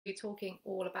be talking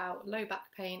all about low back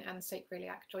pain and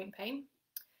sacroiliac joint pain.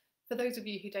 For those of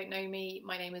you who don't know me,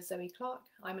 my name is Zoë Clark.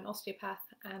 I'm an osteopath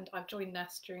and I've joined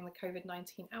NASS during the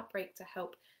COVID-19 outbreak to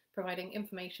help providing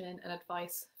information and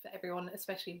advice for everyone,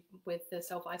 especially with the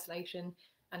self-isolation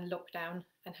and lockdown,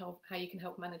 and how you can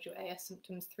help manage your AS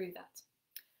symptoms through that.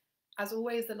 As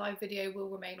always, the live video will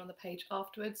remain on the page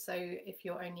afterwards, so if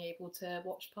you're only able to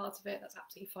watch part of it, that's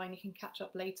absolutely fine. You can catch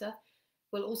up later.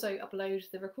 We'll also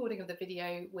upload the recording of the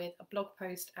video with a blog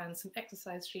post and some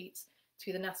exercise sheets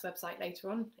to the NASS website later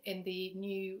on in the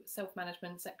new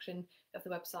self-management section of the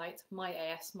website, My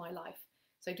AS, My Life.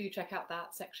 So do check out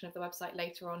that section of the website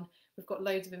later on. We've got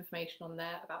loads of information on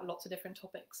there about lots of different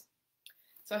topics.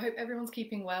 So I hope everyone's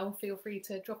keeping well. Feel free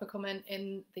to drop a comment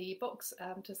in the box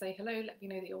to say hello, let me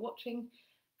know that you're watching,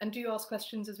 and do ask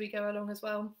questions as we go along as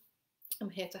well. I'm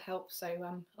here to help,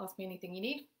 so ask me anything you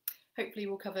need. Hopefully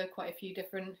we'll cover quite a few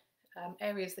different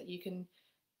areas that you can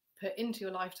put into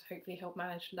your life to hopefully help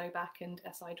manage low back and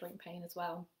SI joint pain as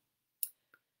well.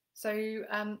 So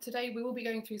today we will be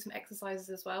going through some exercises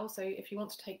as well, so if you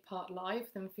want to take part live,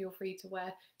 then feel free to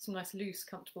wear some nice loose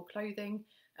comfortable clothing.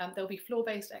 There'll be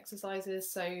floor-based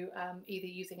exercises, so either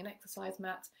using an exercise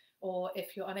mat, or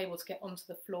if you're unable to get onto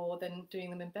the floor, then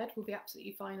doing them in bed will be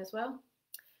absolutely fine as well.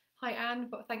 Hi Anne,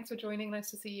 thanks for joining,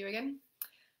 nice to see you again.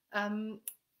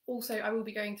 Also, I will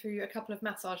be going through a couple of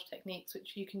massage techniques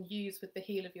which you can use with the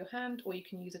heel of your hand, or you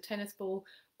can use a tennis ball,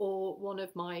 or one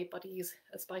of my buddies,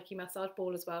 a spiky massage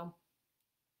ball as well.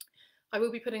 I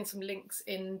will be putting some links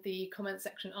in the comment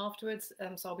section afterwards,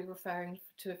 so I'll be referring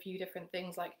to a few different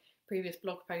things like previous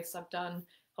blog posts I've done.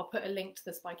 I'll put a link to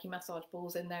the spiky massage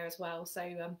balls in there as well,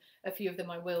 so a few of them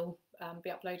I will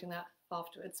be uploading that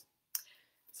afterwards.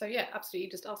 So yeah,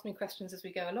 absolutely, just ask me questions as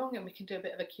we go along and we can do a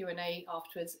bit of a Q&A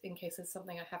afterwards in case there's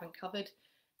something I haven't covered.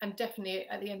 And definitely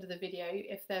at the end of the video,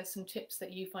 if there's some tips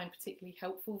that you find particularly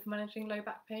helpful for managing low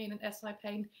back pain and SI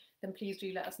pain, then please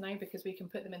do let us know, because we can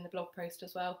put them in the blog post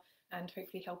as well and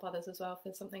hopefully help others as well if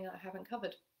there's something that I haven't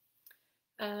covered.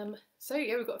 So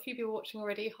yeah, we've got a few people watching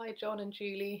already. Hi John and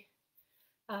Julie.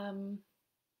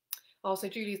 So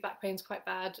Julie's back pain's quite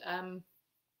bad,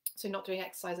 so not doing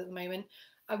exercise at the moment.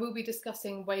 I will be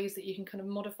discussing ways that you can kind of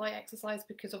modify exercise,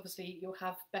 because obviously you'll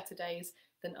have better days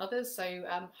than others, so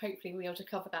hopefully we'll be able to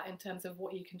cover that in terms of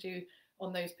what you can do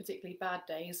on those particularly bad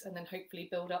days, and then hopefully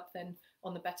build up then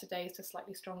on the better days to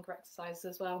slightly stronger exercises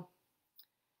as well.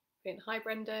 Hi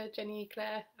Brenda, Jenny,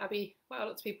 Claire, Abby, wow,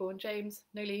 lots of people, and James,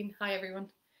 Nolene, hi everyone.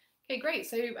 Okay, great,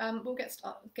 so we'll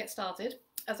get started.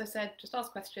 As I said, just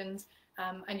ask questions,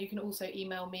 and you can also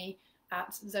email me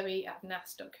at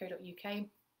zoe@nass.co.uk.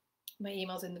 My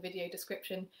email's in the video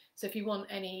description, so if you want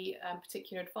any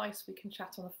particular advice, we can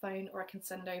chat on the phone, or I can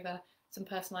send over some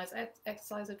personalised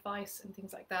exercise advice and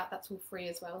things like that. That's all free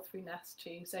as well through NASS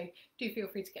too, so do feel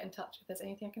free to get in touch if there's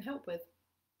anything I can help with.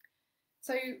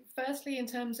 So firstly, in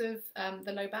terms of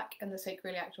the low back and the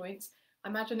sacroiliac joints, I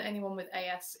imagine anyone with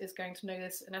AS is going to know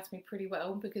this anatomy pretty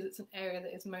well, because it's an area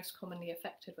that is most commonly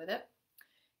affected with it.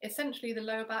 Essentially, the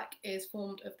lower back is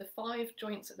formed of the 5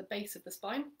 joints at the base of the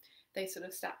spine. They sort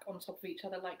of stack on top of each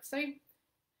other like so. And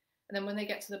then when they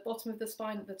get to the bottom of the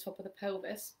spine at the top of the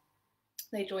pelvis,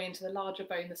 they join into the larger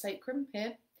bone, the sacrum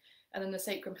here. And then the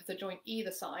sacrum has a joint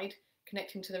either side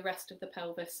connecting to the rest of the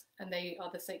pelvis, and they are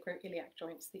the sacroiliac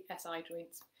joints, the SI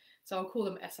joints. So I'll call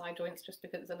them SI joints just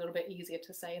because it's a little bit easier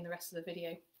to say in the rest of the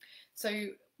video. So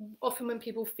often when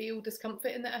people feel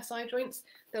discomfort in the SI joints,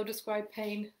 they'll describe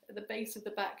pain at the base of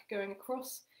the back going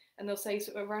across, and they'll say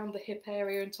sort of around the hip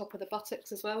area and top of the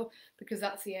buttocks as well, because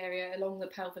that's the area along the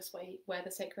pelvis where the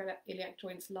sacroiliac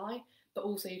joints lie, but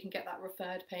also you can get that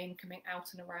referred pain coming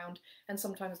out and around, and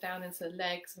sometimes down into the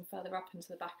legs and further up into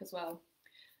the back as well.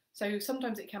 So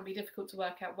sometimes it can be difficult to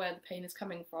work out where the pain is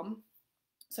coming from.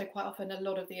 So quite often a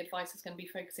lot of the advice is going to be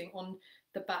focusing on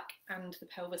the back and the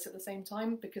pelvis at the same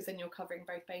time, because then you're covering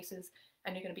both bases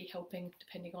and you're going to be helping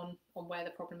depending on where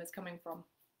the problem is coming from.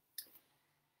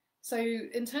 So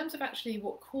in terms of actually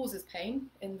what causes pain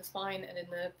in the spine and in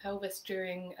the pelvis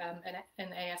during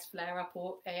an AS flare-up,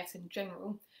 or AS in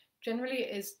general, generally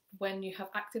it is when you have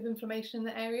active inflammation in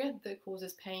the area that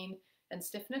causes pain and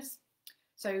stiffness.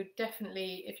 So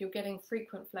definitely if you're getting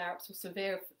frequent flare-ups or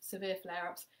severe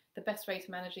flare-ups, the best way to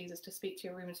manage these is to speak to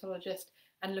your rheumatologist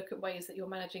and look at ways that you're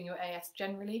managing your AS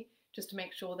generally, just to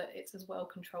make sure that it's as well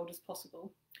controlled as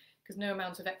possible. Because no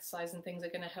amount of exercise and things are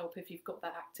going to help if you've got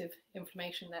that active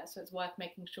inflammation there, so it's worth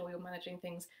making sure you're managing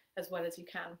things as well as you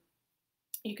can.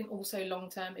 You can also long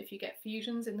term, if you get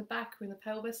fusions in the back or in the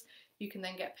pelvis, you can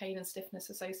then get pain and stiffness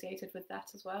associated with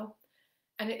that as well.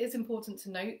 And it is important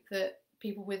to note that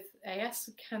people with AS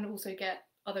can also get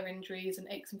other injuries and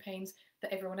aches and pains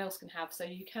that everyone else can have. So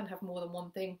you can have more than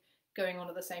one thing going on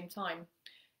at the same time.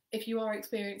 If you are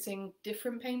experiencing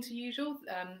different pain to usual,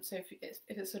 so if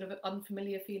it's sort of an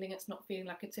unfamiliar feeling, it's not feeling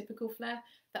like a typical flare,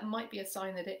 that might be a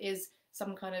sign that it is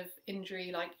some kind of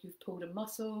injury, like you've pulled a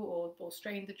muscle or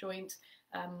strained the joint,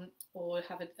 or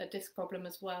have a disc problem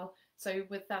as well. So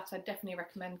with that, I definitely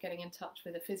recommend getting in touch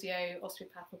with a physio,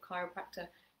 osteopath or chiropractor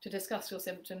to discuss your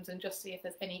symptoms and just see if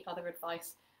there's any other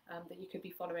advice that you could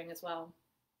be following as well.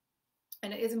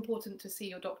 And it is important to see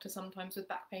your doctor sometimes with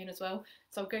back pain as well.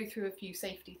 So I'll go through a few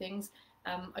safety things.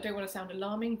 I don't want to sound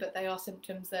alarming, but they are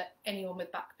symptoms that anyone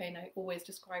with back pain, I always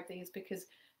describe these because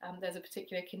there's a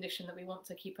particular condition that we want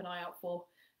to keep an eye out for.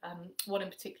 One in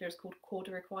particular is called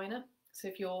cauda equina. So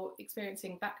if you're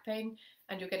experiencing back pain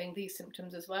and you're getting these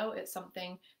symptoms as well, it's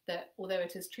something that, although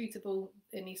it is treatable,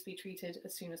 it needs to be treated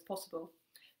as soon as possible.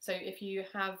 So if you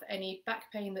have any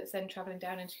back pain that's then travelling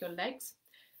down into your legs,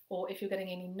 or if you're getting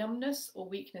any numbness or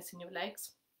weakness in your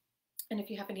legs, and if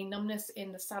you have any numbness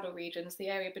in the saddle regions, the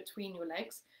area between your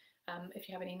legs, if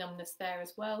you have any numbness there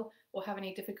as well, or have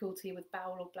any difficulty with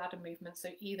bowel or bladder movement, so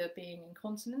either being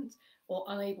incontinent or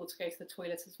unable to go to the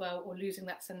toilet as well, or losing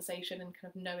that sensation and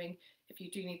kind of knowing if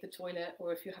you do need the toilet,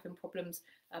 or if you're having problems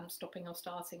stopping or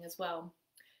starting as well.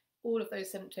 All of those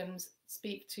symptoms,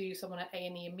 speak to someone at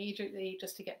A&E immediately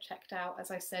just to get checked out. As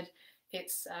I said,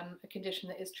 it's a condition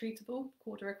that is treatable,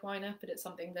 cauda equina, but it's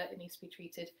something that it needs to be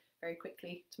treated very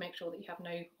quickly to make sure that you have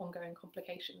no ongoing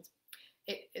complications.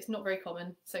 It's not very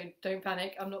common, so don't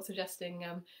panic. I'm not suggesting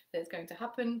that it's going to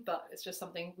happen, but it's just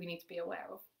something we need to be aware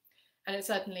of. And it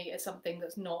certainly is something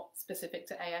that's not specific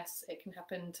to AS. It can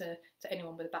happen to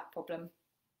anyone with a back problem.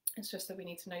 It's just that we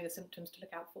need to know the symptoms to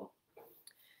look out for.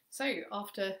 So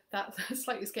after that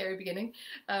slightly scary beginning,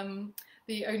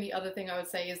 the only other thing I would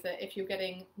say is that if you're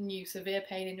getting new severe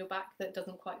pain in your back that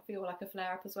doesn't quite feel like a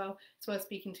flare-up as well, it's worth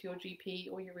speaking to your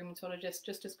GP or your rheumatologist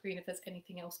just to screen if there's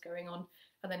anything else going on.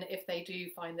 And then if they do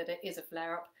find that it is a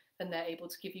flare-up, then they're able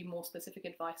to give you more specific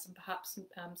advice and perhaps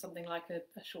something like a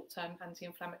short-term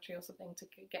anti-inflammatory or something to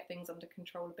get things under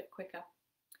control a bit quicker.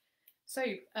 So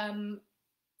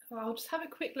I'll just have a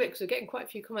quick look, because we're getting quite a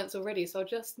few comments already, so I'll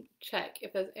just check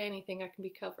if there's anything I can be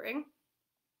covering.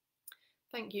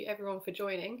 Thank you everyone for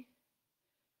joining.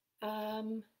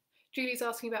 Julie's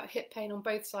asking about hip pain on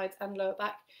both sides and lower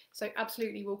back. So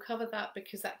absolutely we'll cover that,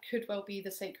 because that could well be the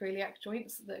sacroiliac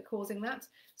joints that are causing that.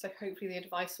 So hopefully the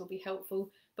advice will be helpful.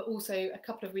 But also a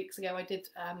couple of weeks ago I did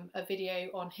a video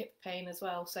on hip pain as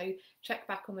well. So check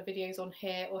back on the videos on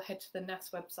here or head to the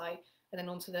NASS website and then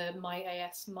onto the My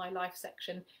AS, My Life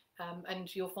section.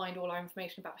 And you'll find all our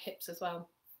information about hips as well.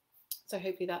 So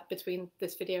hopefully that between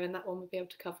this video and that one we'll be able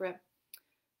to cover it.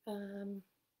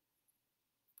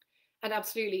 And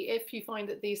absolutely, if you find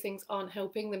that these things aren't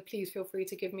helping, then please feel free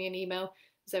to give me an email,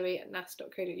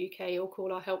 zoe@nass.co.uk, or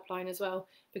call our helpline as well,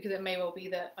 because it may well be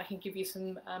that I can give you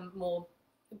some more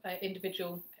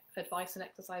individual advice and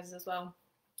exercises as well.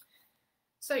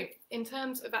 So in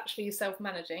terms of actually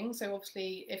self-managing, so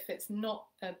obviously if it's not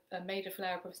a major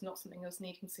flare-up, or it's not something else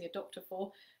needing to see a doctor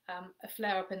for, a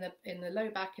flare-up in the low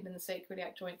back and in the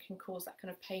sacroiliac joint can cause that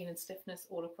kind of pain and stiffness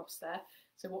all across there.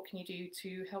 So what can you do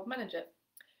to help manage it?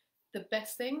 The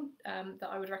best thing that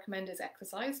I would recommend is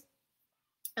exercise.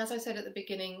 As I said at the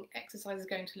beginning, exercise is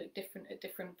going to look different at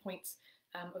different points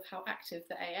of how active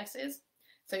the AS is.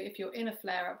 So if you're in a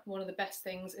flare-up, one of the best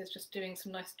things is just doing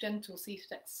some nice gentle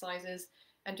seated exercises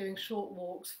and doing short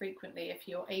walks frequently if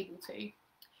you're able to.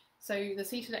 So the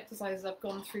seated exercises I've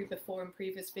gone through before in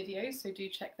previous videos, so do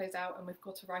check those out, and we've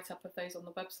got a write-up of those on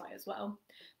the website as well.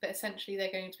 But essentially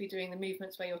they're going to be doing the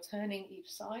movements where you're turning each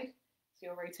side, so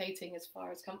you're rotating as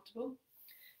far as comfortable.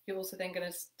 You're also then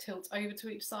going to tilt over to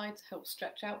each side to help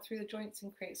stretch out through the joints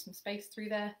and create some space through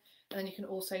there. And then you can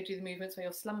also do the movements where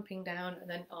you're slumping down and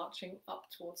then arching up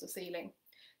towards the ceiling.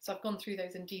 So I've gone through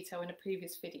those in detail in a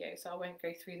previous video, so I won't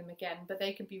go through them again, but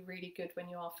they can be really good when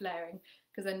you are flaring,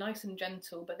 because they're nice and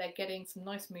gentle, but they're getting some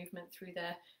nice movement through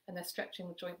there and they're stretching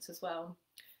the joints as well.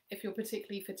 If you're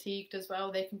particularly fatigued as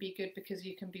well, they can be good because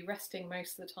you can be resting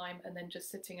most of the time and then just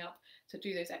sitting up to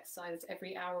do those exercises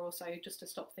every hour or so, just to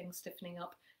stop things stiffening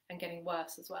up and getting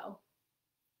worse as well.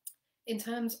 In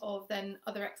terms of then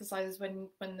other exercises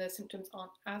when the symptoms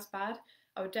aren't as bad,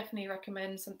 I would definitely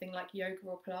recommend something like yoga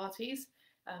or Pilates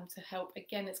to help.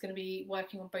 Again, it's going to be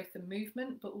working on both the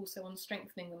movement but also on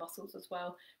strengthening the muscles as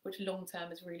well, which long term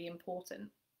is really important.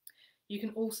 You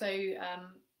can also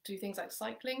do things like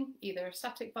cycling, either a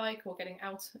static bike or getting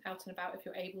out and about if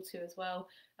you're able to as well,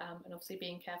 and obviously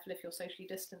being careful if you're socially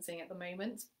distancing at the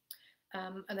moment.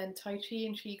 And then Tai Chi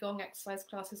and Qigong exercise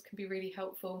classes can be really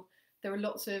helpful. There are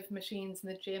lots of machines in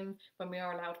the gym when we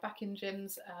are allowed back in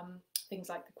gyms, things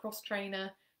like the cross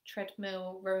trainer,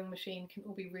 treadmill, rowing machine can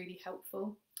all be really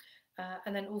helpful.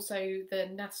 And then also the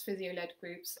NASS physio-led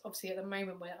groups. Obviously at the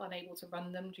moment we're unable to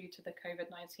run them due to the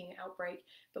COVID-19 outbreak,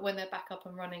 but when they're back up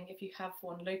and running, if you have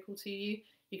one local to you,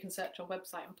 you can search our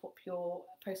website and pop your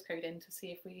postcode in to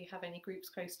see if we have any groups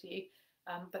close to you,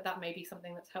 but that may be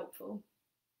something that's helpful.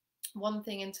 One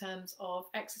thing in terms of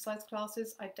exercise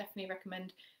classes, I definitely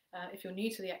recommend if you're new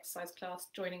to the exercise class,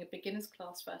 joining a beginner's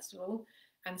class first of all,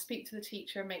 and speak to the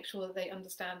teacher and make sure that they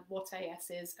understand what AS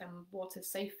is and what is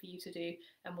safe for you to do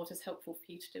and what is helpful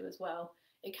for you to do as well.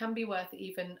 It can be worth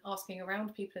even asking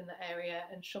around people in the area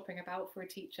and shopping about for a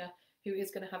teacher who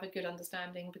is going to have a good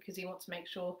understanding, because you want to make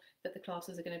sure that the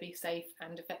classes are going to be safe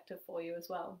and effective for you as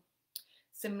well.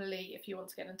 Similarly, if you want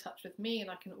to get in touch with me,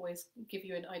 and I can always give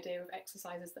you an idea of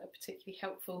exercises that are particularly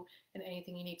helpful and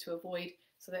anything you need to avoid,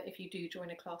 so that if you do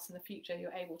join a class in the future,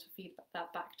 you're able to feed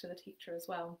that back to the teacher as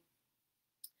well.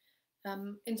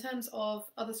 In terms of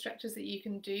other stretches that you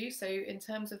can do, so in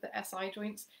terms of the SI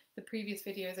joints, the previous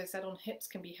video, as I said, on hips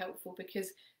can be helpful because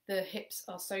the hips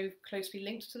are so closely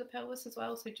linked to the pelvis as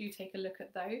well, so do take a look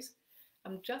at those.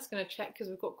 I'm just going to check because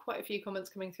we've got quite a few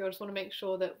comments coming through. I just want to make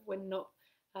sure that we're not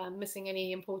missing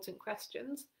any important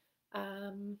questions.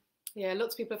 Yeah,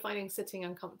 lots of people are finding sitting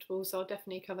uncomfortable, so I'll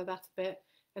definitely cover that a bit.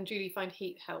 And Julie, find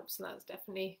heat helps, and that's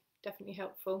definitely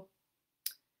helpful.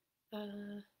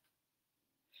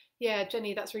 Yeah,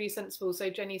 Jenny, that's really sensible.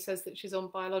 So Jenny says that she's on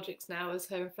biologics now as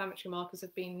her inflammatory markers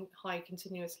have been high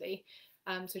continuously.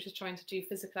 So she's trying to do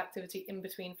physical activity in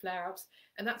between flare-ups,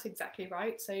 and that's exactly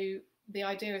right. So the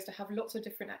idea is to have lots of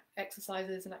different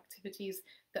exercises and activities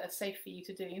that are safe for you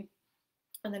to do,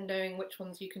 and then knowing which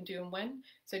ones you can do and when.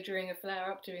 So during a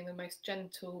flare-up, doing the most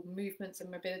gentle movements and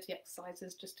mobility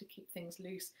exercises just to keep things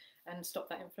loose and stop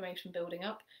that inflammation building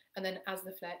up. And then as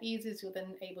the flare eases, you're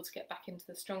then able to get back into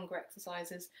the stronger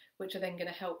exercises, which are then going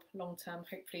to help long-term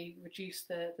hopefully reduce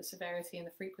the severity and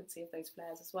the frequency of those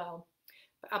flares as well.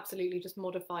 But absolutely just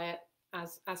modify it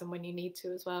as and when you need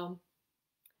to as well.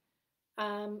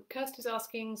 Kirsty's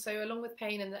asking, so along with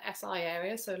pain in the SI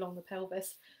area, so along the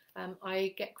pelvis,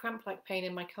 I get cramp-like pain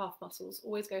in my calf muscles,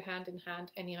 always go hand in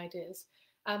hand. Any ideas?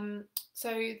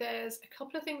 So there's a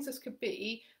couple of things this could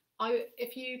be.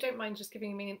 If you don't mind just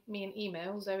giving me an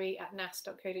email,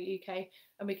 zoe@nass.co.uk,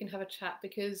 and we can have a chat,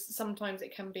 because sometimes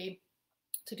it can be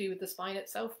to do with the spine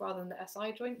itself rather than the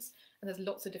SI joints, and there's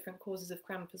lots of different causes of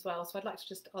cramp as well. So I'd like to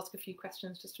just ask a few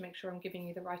questions just to make sure I'm giving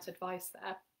you the right advice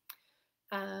there.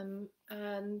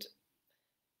 And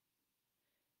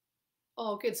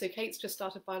oh, good. So Kate's just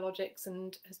started biologics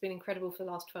and has been incredible for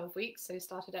the last 12 weeks. So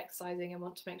started exercising and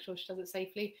want to make sure she does it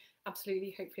safely.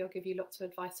 Absolutely. Hopefully I'll give you lots of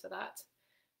advice for that.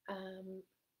 Okay.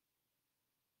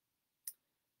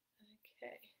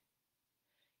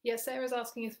 Yeah, Sarah's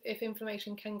asking if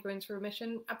inflammation can go into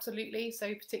remission. Absolutely.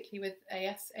 So particularly with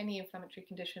AS, any inflammatory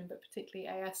condition, but particularly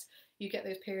AS, you get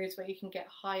those periods where you can get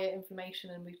higher inflammation,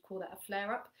 and we'd call that a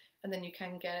flare-up, and then you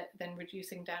can get it then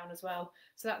reducing down as well.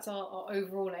 So that's our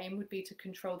overall aim, would be to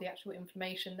control the actual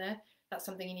inflammation there. That's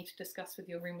something you need to discuss with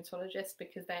your rheumatologist,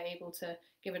 because they're able to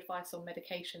give advice on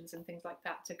medications and things like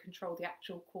that to control the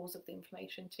actual cause of the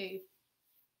inflammation too.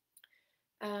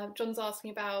 John's asking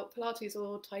about Pilates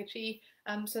or Tai Chi.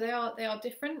 So they are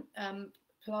different.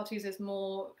 Pilates is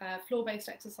more floor-based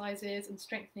exercises and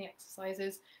strengthening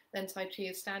exercises, then Tai Chi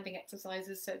is standing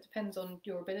exercises, so it depends on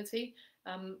your ability.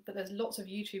 But there's lots of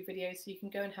YouTube videos, so you can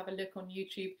go and have a look on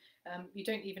YouTube. You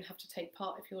don't even have to take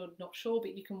part if you're not sure,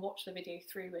 but you can watch the video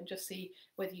through and just see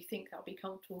whether you think that'll be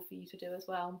comfortable for you to do as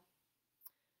well.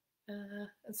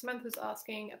 And Samantha's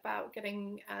asking about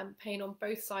getting pain on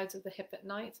both sides of the hip at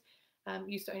night.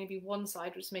 Used to only be one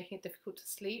side, which is making it difficult to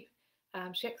sleep.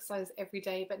 She exercises every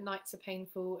day, but nights are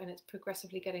painful and it's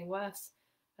progressively getting worse.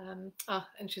 And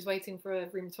she's waiting for a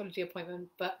rheumatology appointment,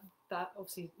 but that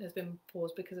obviously has been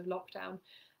paused because of lockdown.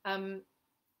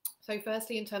 So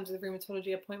firstly, in terms of the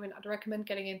rheumatology appointment, I'd recommend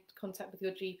getting in contact with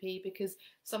your GP, because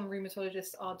some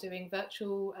rheumatologists are doing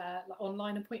virtual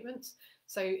online appointments.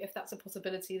 So if that's a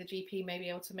possibility, the GP may be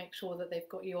able to make sure that they've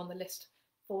got you on the list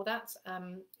for that.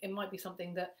 It might be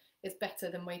something that is better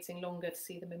than waiting longer to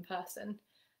see them in person.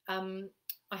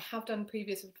 I have done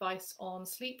previous advice on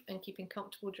sleep and keeping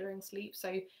comfortable during sleep,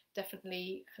 so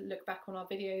definitely look back on our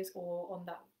videos or on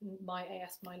that My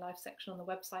AS My Life section on the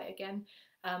website again.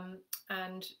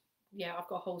 And yeah, I've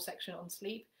got a whole section on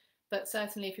sleep. But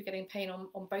certainly if you're getting pain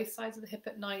on both sides of the hip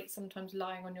at night, sometimes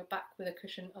lying on your back with a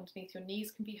cushion underneath your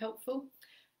knees can be helpful.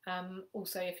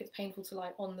 Also, if it's painful to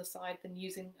lie on the side, then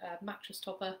using a mattress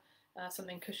topper,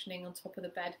 something cushioning on top of the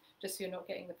bed, just so you're not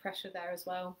getting the pressure there as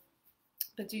well.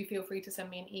 but do feel free to send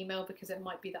me an email, because it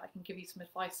might be that I can give you some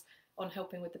advice on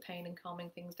helping with the pain and calming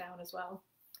things down as well.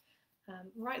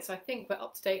 Right, so I think we're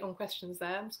up to date on questions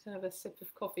there. I'm just going to have a sip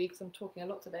of coffee because I'm talking a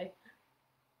lot today.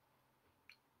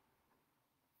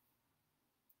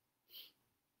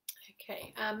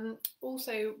 Okay,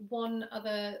 also one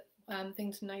other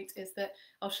thing to note is that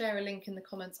I'll share a link in the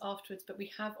comments afterwards, but we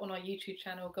have on our YouTube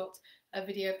channel got a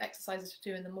video of exercises to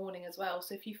do in the morning as well.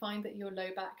 So if you find that your low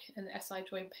back and SI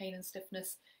joint pain and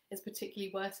stiffness is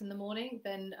particularly worse in the morning,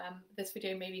 then this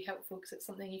video may be helpful, because it's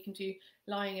something you can do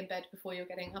lying in bed before you're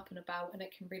getting up and about, and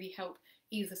it can really help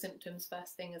ease the symptoms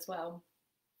first thing as well.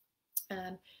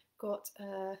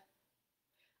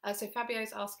 So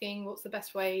Fabio's asking, what's the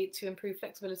best way to improve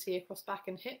flexibility across back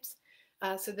and hips?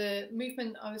 So the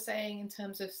movement I was saying in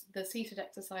terms of the seated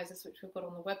exercises, which we've got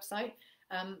on the website,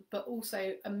 but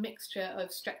also a mixture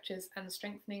of stretches and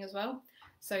strengthening as well.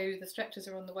 So the stretches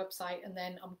are on the website, and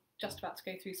then I'm just about to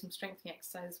go through some strengthening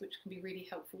exercises which can be really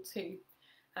helpful too.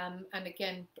 And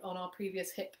again, on our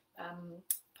previous hip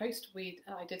post,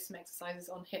 I did some exercises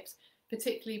on hips,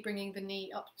 particularly bringing the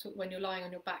knee up to, when you're lying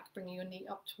on your back, bringing your knee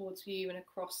up towards you and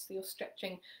across, so you're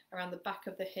stretching around the back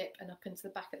of the hip and up into the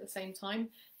back at the same time.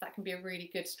 That can be a really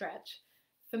good stretch.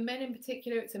 For men in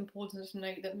particular, it's important to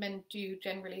note that men do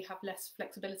generally have less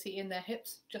flexibility in their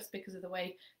hips, just because of the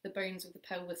way the bones of the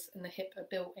pelvis and the hip are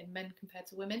built in men compared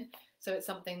to women. So it's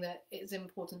something that is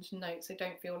important to note. So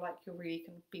don't feel like you're really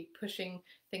going to be pushing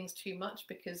things too much,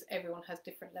 because everyone has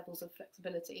different levels of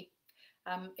flexibility.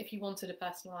 If you wanted a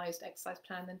personalised exercise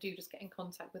plan, then do just get in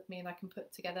contact with me, and I can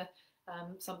put together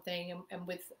something and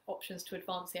with options to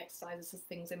advance the exercises as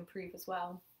things improve as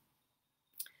well.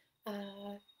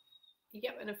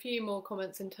 Yep, and a few more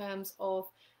comments in terms of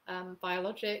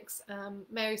biologics.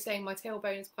 Mary saying my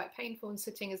tailbone is quite painful and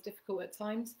sitting is difficult at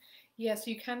times. Yes,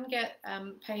 you can get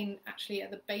pain actually at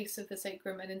the base of the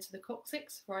sacrum and into the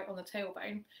coccyx, right on the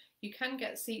tailbone. You can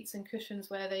get seats and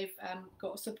cushions where they've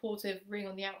got a supportive ring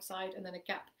on the outside and then a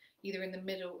gap either in the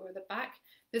middle or the back.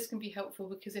 This can be helpful,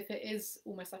 because if it is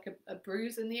almost like a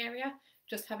bruise in the area,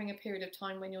 just having a period of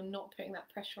time when you're not putting that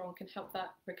pressure on can help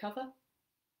that recover.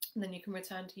 And then you can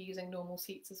return to using normal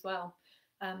seats as well.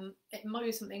 It might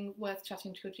be something worth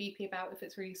chatting to your GP about if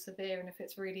it's really severe, and if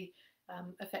it's really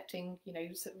affecting, you know,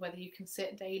 whether you can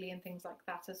sit daily and things like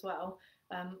that as well.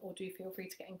 Or do feel free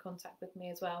to get in contact with me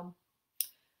as well.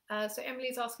 So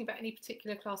Emily's asking about any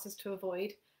particular classes to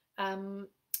avoid.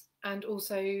 And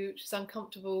also she's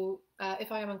uncomfortable,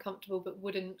 if I am uncomfortable but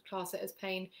wouldn't class it as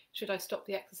pain, should I stop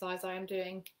the exercise I am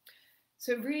doing?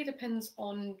 So it really depends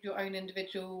on your own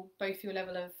individual, both your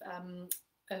level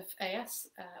of AS,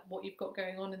 what you've got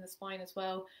going on in the spine as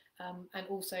well, and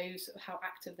also sort of how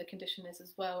active the condition is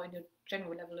as well, and your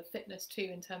general level of fitness too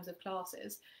in terms of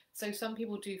classes. So some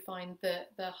people do find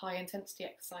that the high intensity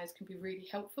exercise can be really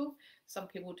helpful. Some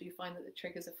people do find that it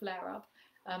triggers a flare up.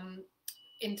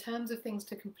 In terms of things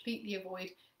to completely avoid,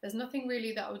 there's nothing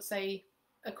really that I would say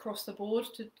across the board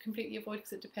to completely avoid,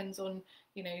 because it depends on,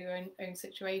 you know, your own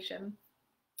situation.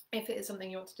 If it is something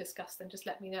you want to discuss, then just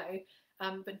let me know.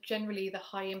 But generally the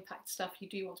high impact stuff you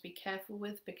do want to be careful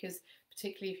with, because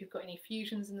particularly if you've got any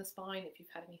fusions in the spine, if you've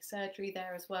had any surgery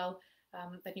there as well,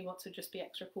 then you want to just be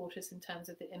extra cautious in terms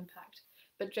of the impact.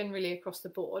 But generally across the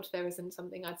board, there isn't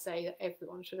something I'd say that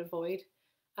everyone should avoid.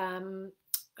 And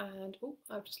oh,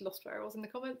 I've just lost where I was in the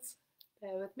comments.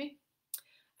 Bear with me.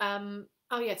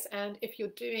 Oh yes, and if you're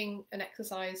doing an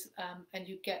exercise and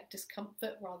you get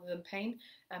discomfort rather than pain,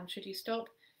 should you stop?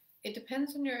 It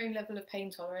depends on your own level of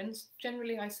pain tolerance.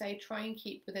 Generally, I say try and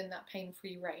keep within that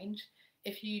pain-free range.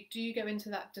 If you do go into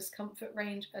that discomfort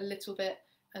range a little bit,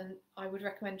 and I would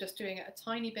recommend just doing it a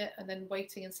tiny bit and then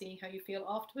waiting and seeing how you feel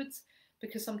afterwards,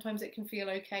 because sometimes it can feel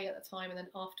okay at the time and then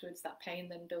afterwards that pain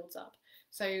then builds up.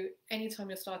 So anytime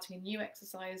you're starting a new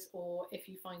exercise, or if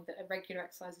you find that a regular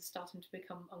exercise is starting to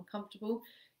become uncomfortable,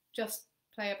 just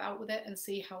play about with it and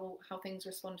see how things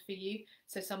respond for you.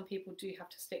 So some people do have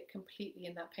to stick completely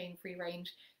in that pain-free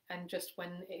range, and just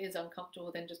when it is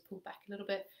uncomfortable then just pull back a little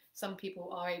bit. Some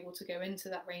people are able to go into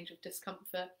that range of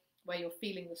discomfort where you're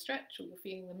feeling the stretch or you're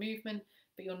feeling the movement,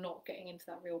 but you're not getting into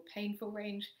that real painful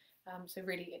range. So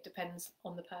really it depends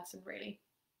on the person really.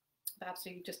 But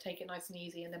absolutely just take it nice and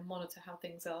easy and then monitor how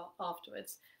things are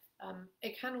afterwards.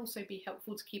 It can also be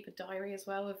helpful to keep a diary as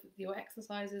well of your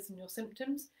exercises and your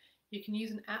symptoms. You can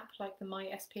use an app like the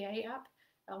NASS SpA app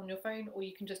on your phone, or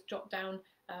you can just jot down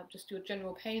just your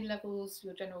general pain levels,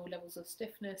 your general levels of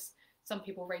stiffness. Some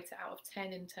people rate it out of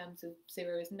 10 in terms of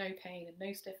 0 is no pain and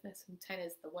no stiffness, and 10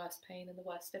 is the worst pain and the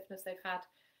worst stiffness they've had.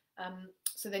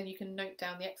 So then you can note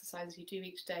down the exercises you do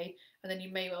each day, and then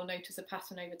you may well notice a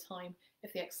pattern over time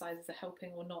if the exercises are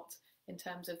helping or not in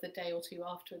terms of the day or two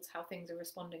afterwards, how things are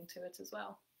responding to it as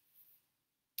well.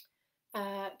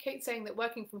 Kate's saying that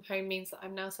working from home means that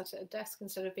I'm now sat at a desk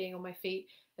instead of being on my feet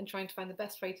and trying to find the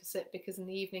best way to sit, because in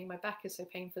the evening my back is so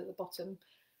painful at the bottom.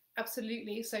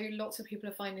 Absolutely. So lots of people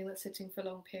are finding that sitting for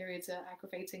long periods are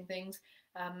aggravating things.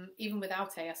 Even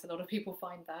without AS, a lot of people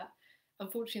find that.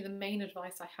 Unfortunately, the main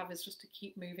advice I have is just to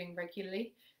keep moving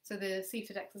regularly. So the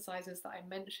seated exercises that I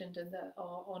mentioned and that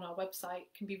are on our website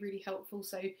can be really helpful.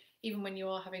 So even when you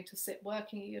are having to sit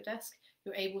working at your desk,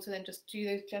 you're able to then just do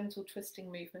those gentle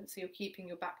twisting movements. So you're keeping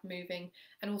your back moving,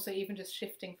 and also even just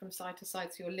shifting from side to side.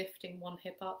 So you're lifting one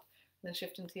hip up and then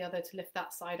shifting to the other to lift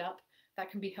that side up. That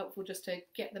can be helpful just to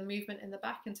get the movement in the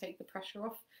back and take the pressure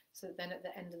off, so that then at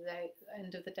the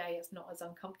end of the day it's not as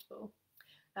uncomfortable.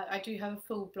 I do have a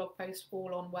full blog post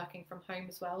all on working from home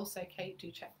as well, so Kate,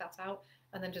 do check that out,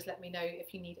 and then just let me know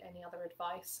if you need any other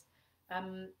advice.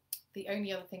 The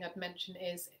only other thing I'd mention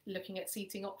is looking at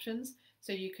seating options.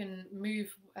 So you can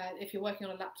move, if you're working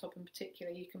on a laptop in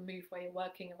particular, you can move where you're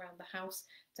working around the house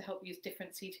to help use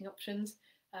different seating options.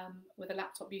 With a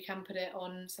laptop, you can put it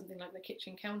on something like the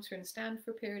kitchen counter and stand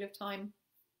for a period of time,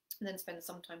 and then spend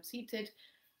some time seated.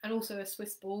 And also a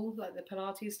Swiss ball, like the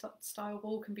Pilates style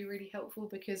ball, can be really helpful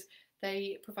because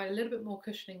they provide a little bit more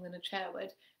cushioning than a chair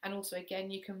would. And also, again,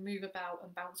 you can move about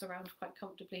and bounce around quite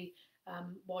comfortably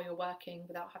while you're working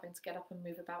without having to get up and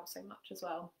move about so much as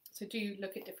well. So do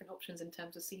look at different options in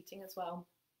terms of seating as well.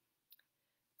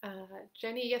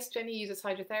 Jenny, yes, Jenny uses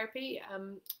hydrotherapy.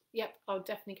 Yep, I'll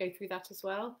definitely go through that as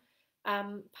well.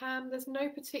 Pam, there's no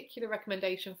particular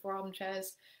recommendation for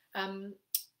armchairs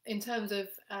in terms of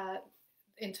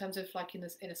like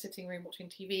in a sitting room watching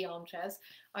TV armchairs.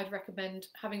 I'd recommend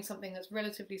having something that's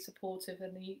relatively supportive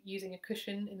and using a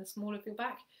cushion in the small of your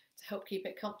back to help keep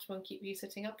it comfortable and keep you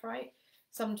sitting upright.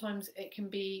 Sometimes it can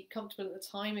be comfortable at the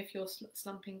time if you're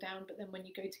slumping down, but then when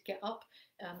you go to get up,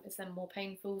 it's then more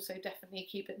painful. So definitely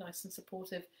keep it nice and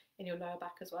supportive in your lower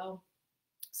back as well.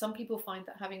 Some people find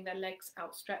that having their legs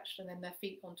outstretched and then their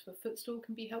feet onto a footstool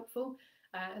can be helpful.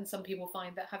 And some people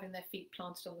find that having their feet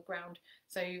planted on the ground.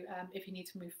 So if you need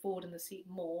to move forward in the seat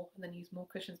more and then use more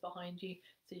cushions behind you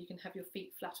so you can have your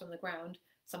feet flat on the ground,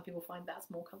 some people find that's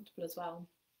more comfortable as well.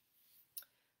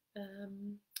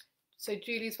 So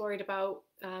Julie's worried about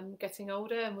getting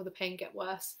older and will the pain get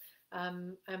worse,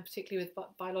 and particularly with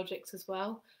biologics as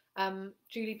well.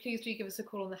 Julie, please do give us a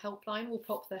call on the helpline. We'll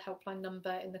pop the helpline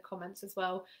number in the comments as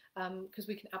well, because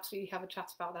we can absolutely have a chat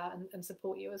about that and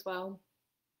support you as well.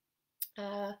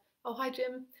 Oh, hi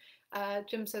Jim.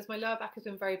 Jim says, my lower back has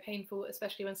been very painful,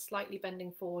 especially when slightly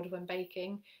bending forward when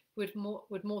baking. Would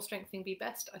more strengthening be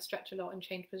best? I stretch a lot and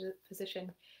change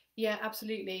position. Yeah,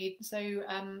 absolutely. So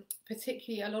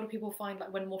particularly a lot of people find,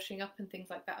 like when washing up and things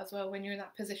like that as well, when you're in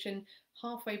that position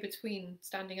halfway between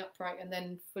standing upright and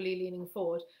then fully leaning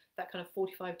forward, that kind of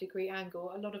 45-degree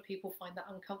angle, a lot of people find that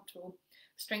uncomfortable.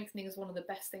 Strengthening is one of the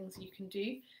best things you can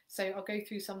do. So I'll go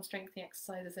through some strengthening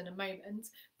exercises in a moment,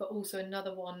 but also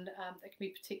another one that can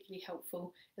be particularly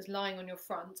helpful is lying on your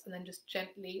front and then just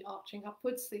gently arching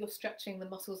upwards, so you're stretching the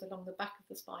muscles along the back of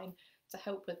the spine to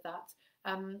help with that.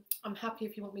 I'm happy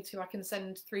if you want me to, I can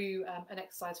send through an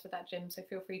exercise for that, Jim, so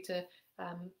feel free to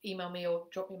email me or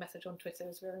drop me a message on Twitter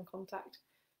as we're in contact.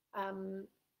 And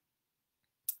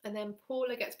then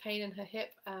Paula gets pain in her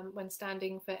hip when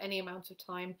standing for any amount of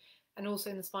time, and also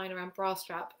in the spine around bra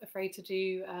strap, afraid to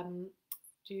do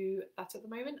that at the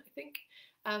moment, I think.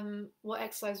 What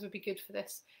exercise would be good for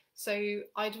this? So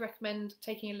I'd recommend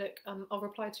taking a look, I'll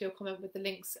reply to your comment with the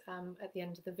links at the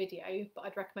end of the video, but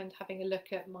I'd recommend having a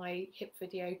look at my hip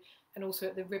video and also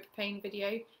at the rib pain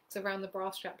video. It's around the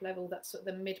bra strap level, that's sort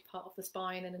of the mid part of the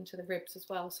spine and into the ribs as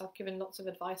well. So I've given lots of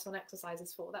advice on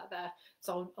exercises for that there.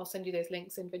 So I'll send you those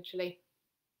links individually.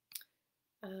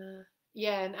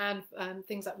 Yeah, and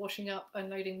things like washing up,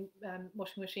 unloading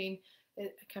washing machine,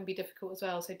 it can be difficult as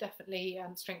well. So definitely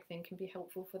strengthening can be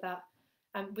helpful for that.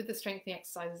 With the strengthening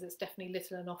exercises, it's definitely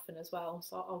little and often as well.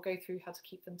 So I'll go through how to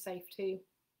keep them safe too.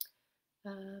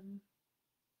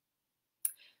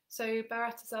 So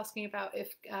Bharat is asking about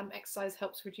if exercise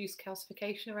helps reduce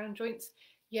calcification around joints.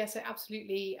 Yeah, so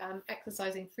absolutely.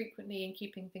 Exercising frequently and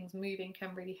keeping things moving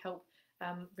can really help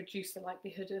reduce the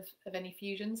likelihood of any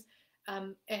fusions.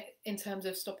 In terms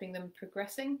of stopping them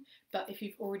progressing, but if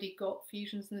you've already got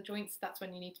fusions in the joints, that's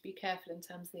when you need to be careful in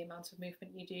terms of the amount of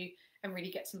movement you do and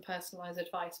really get some personalised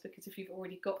advice, because if you've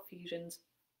already got fusions,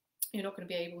 you're not going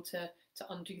to be able to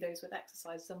undo those with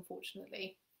exercises,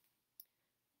 unfortunately.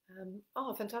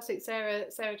 Oh, fantastic.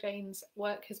 Sarah Jane's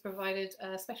work has provided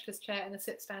a specialist chair and a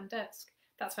sit-stand desk.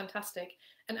 That's fantastic.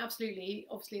 And absolutely,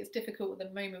 obviously it's difficult at the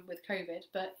moment with COVID,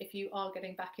 but if you are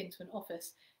getting back into an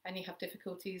office and you have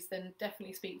difficulties, then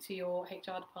definitely speak to your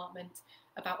HR department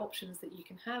about options that you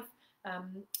can have.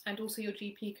 And also your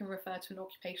GP can refer to an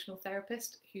occupational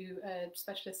therapist who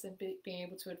specialists in being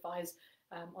able to advise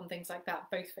on things like that,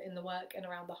 both for in the work and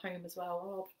around the home as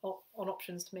well, on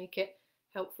options to make it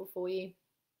helpful for you.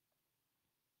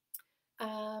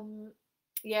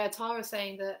 Yeah, Tara's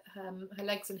saying that her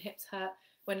legs and hips hurt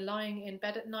when lying in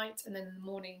bed at night, and then in the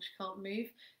morning she can't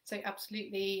move. So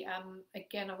absolutely,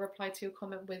 again, I'll reply to your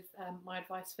comment with my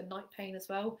advice for night pain as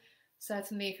well.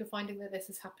 Certainly, if you're finding that this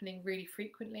is happening really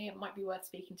frequently, it might be worth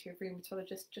speaking to your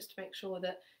rheumatologist just to make sure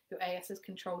that your AS is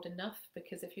controlled enough,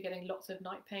 because if you're getting lots of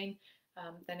night pain,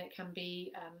 then it can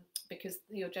be because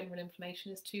your general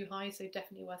inflammation is too high, so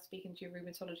definitely worth speaking to your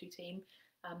rheumatology team.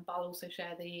 But I'll also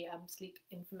share the sleep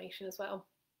information as well.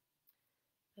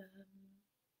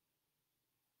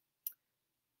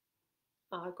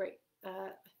 Great.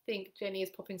 I think Jenny is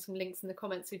popping some links in the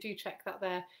comments, so do check that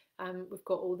there. We've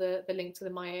got all the link to the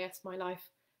My AS, My Life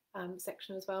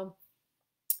section as well.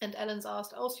 And Ellen's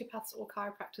asked, are osteopaths or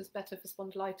chiropractors better for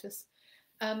spondylitis?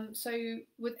 So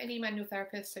with any manual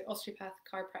therapist, so osteopath,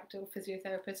 chiropractor or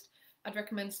physiotherapist, I'd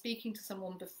recommend speaking to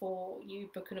someone before you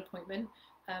book an appointment.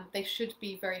 They should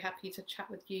be very happy to chat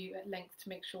with you at length to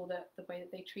make sure that the way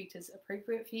that they treat is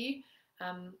appropriate for you.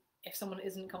 If someone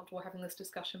isn't comfortable having this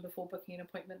discussion before booking an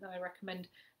appointment, then I recommend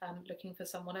looking for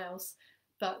someone else.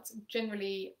 But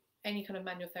generally, any kind of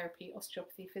manual therapy,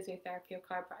 osteopathy, physiotherapy or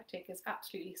chiropractic is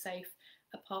absolutely safe,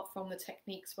 apart from the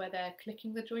techniques where they're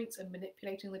clicking the joints and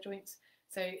manipulating the joints.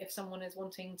 So if someone is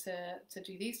wanting to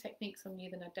do these techniques on you,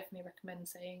 then I definitely recommend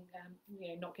saying,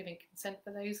 not giving consent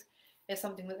for those. It's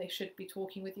something that they should be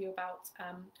talking with you about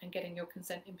and getting your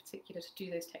consent in particular to do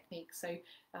those techniques. So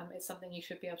it's something you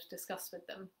should be able to discuss with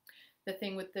them. The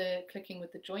thing with the clicking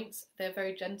with the joints, they're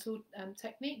very gentle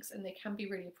techniques and they can be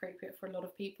really appropriate for a lot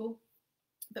of people.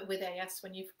 But with AS,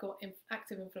 when you've got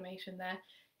active inflammation there,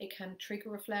 it can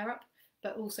trigger a flare-up.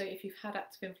 But also if you've had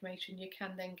active inflammation, you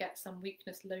can then get some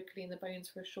weakness locally in the bones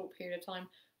for a short period of time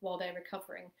while they're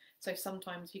recovering. So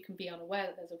sometimes you can be unaware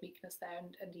that there's a weakness there,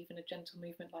 and even a gentle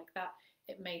movement like that,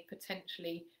 it may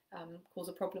potentially cause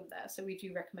a problem there. So we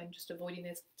do recommend just avoiding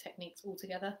these techniques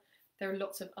altogether. There are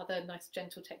lots of other nice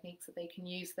gentle techniques that they can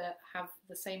use that have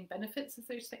the same benefits as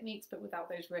those techniques but without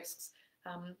those risks.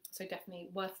 So definitely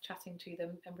worth chatting to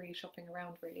them and really shopping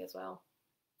around really as well.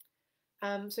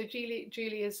 So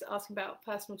Julie is asking about a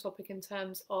personal topic in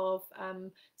terms of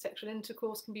sexual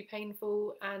intercourse can be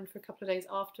painful and for a couple of days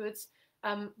afterwards.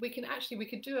 We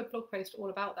could do a blog post all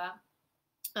about that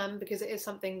because it is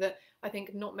something that I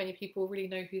think not many people really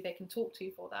know who they can talk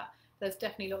to for that. There's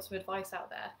definitely lots of advice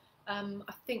out there.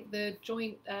 I think the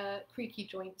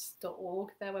creakyjoints.org,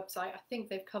 their website, I think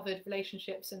they've covered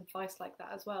relationships and advice like that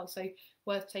as well. So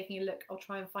worth taking a look. I'll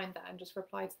try and find that and just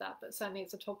reply to that. But certainly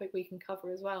it's a topic we can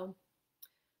cover as well.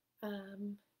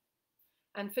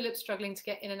 And Philip's struggling to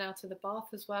get in and out of the bath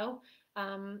as well.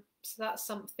 So that's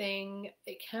something,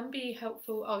 it can be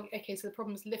helpful. Oh, okay, so the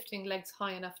problem is lifting legs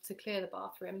high enough to clear the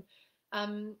bathroom.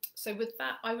 So with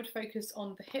that, I would focus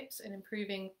on the hips and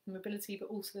improving the mobility, but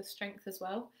also the strength as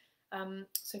well.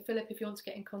 So Philip, if you want to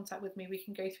get in contact with me, we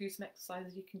can go through some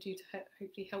exercises you can do to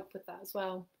hopefully help with that as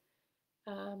well.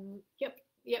 Yep,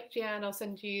 Gian, I'll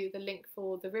send you the link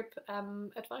for the rib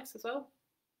advice as well.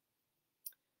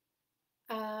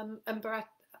 And Barat,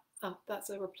 oh, that's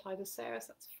a reply to Sarah, so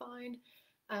that's fine.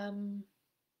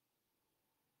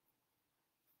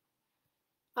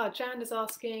 Jan is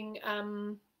asking,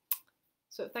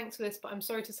 so thanks for this, but I'm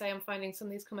sorry to say I'm finding some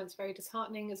of these comments very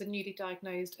disheartening as a newly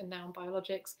diagnosed and now on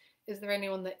biologics. Is there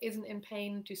anyone that isn't in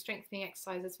pain? Do strengthening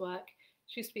exercises work?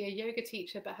 She used to be a yoga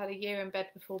teacher but had a year in bed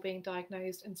before being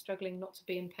diagnosed and struggling not to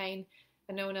be in pain,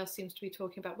 and no one else seems to be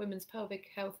talking about women's pelvic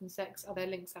health and sex. Are there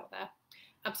links out there?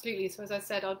 Absolutely. So as I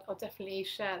said, I'll definitely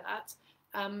share that.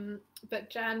 But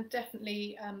Jan,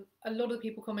 definitely, a lot of the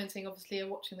people commenting obviously are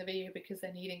watching the video because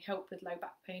they're needing help with low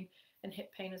back pain and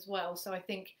hip pain as well. So I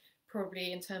think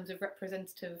probably in terms of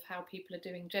representative of how people are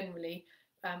doing generally,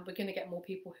 we're going to get more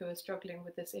people who are struggling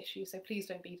with this issue. So please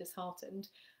don't be disheartened.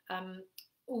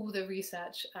 All the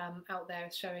research out there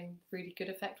is showing really good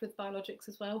effect with biologics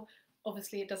as well.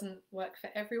 Obviously it doesn't work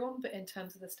for everyone, but in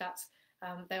terms of the stats,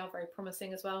 they are very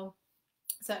promising as well.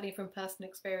 Certainly from personal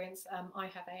experience, I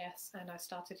have AS and I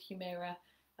started Humira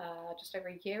just over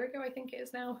a year ago, I think it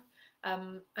is now.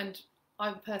 And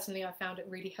I found it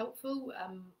really helpful.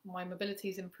 My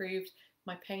mobility's improved,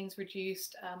 my pain's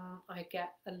reduced, I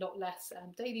get a lot less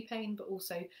daily pain, but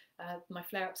also my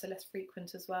flare-ups are less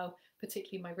frequent as well,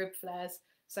 particularly my rib flares.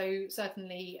 So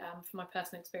certainly from my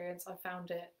personal experience, I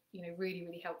found it, you know, really,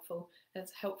 really helpful, and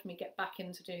it's helped me get back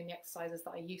into doing the exercises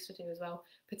that I used to do as well.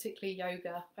 Particularly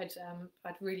yoga,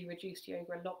 I'd really reduced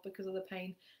yoga a lot because of the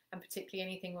pain, and particularly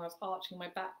anything where I was arching my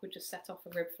back would just set off a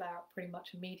rib flare up pretty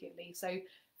much immediately. So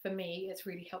for me, it's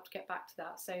really helped get back to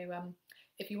that. So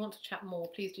if you want to chat more,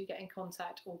 please do get in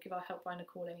contact or give our helpline a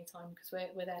call anytime, because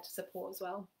we're there to support as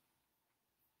well.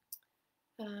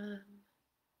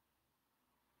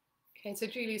 Okay, so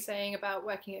Julie's saying about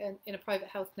working in a private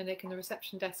health clinic and the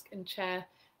reception desk and chair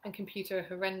and computer are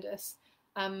horrendous.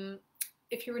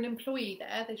 If you're an employee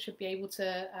there, they should be able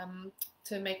to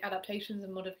make adaptations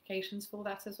and modifications for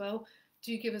that as well.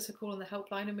 Do give us a call on the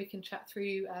helpline and we can chat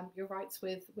through your rights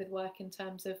with work in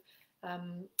terms of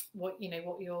what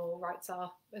your rights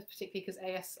are, particularly because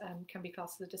AS can be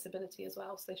classed as a disability as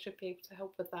well, so they should be able to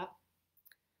help with that.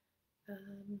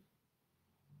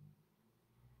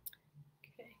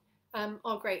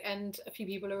 Oh, great, and a few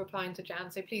people are replying to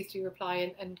Jan, so please do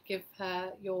reply and give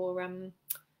her your own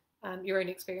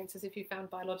experiences if you found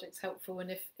biologics helpful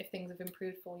and if things have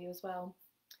improved for you as well.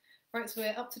 Right, so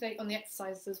we're up to date on the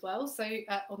exercises as well, so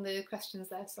on the questions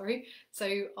there, sorry.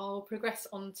 So I'll progress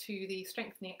on to the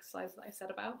strengthening exercise that I said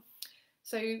about.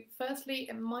 So firstly,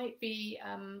 it might be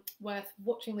worth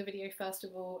watching the video first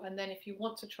of all, and then if you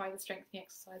want to try the strengthening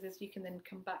exercises, you can then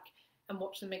come back and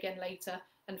watch them again later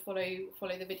and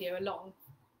follow the video along,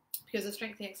 because the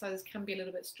strengthening exercises can be a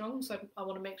little bit strong, so I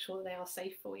want to make sure that they are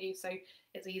safe for you, so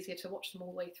it's easier to watch them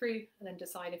all the way through and then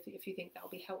decide if you think that will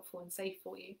be helpful and safe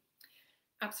for you.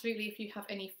 Absolutely, if you have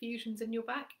any fusions in your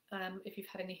back, if you've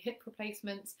had any hip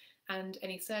replacements and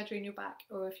any surgery in your back,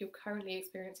 or if you're currently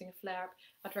experiencing a flare-up,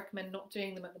 I'd recommend not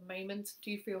doing them at the moment.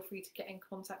 Do feel free to get in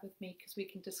contact with me, because we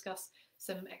can discuss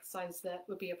some exercises that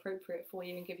would be appropriate for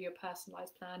you and give you a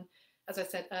personalised plan. As I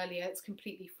said earlier, it's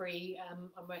completely free.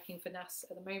 I'm working for NASS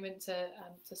at the moment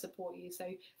to support you, so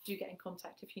do get in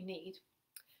contact if you need.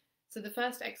 So the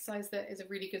first exercise that is a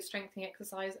really good strengthening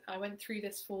exercise, I went through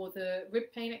this for the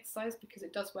rib pain exercise because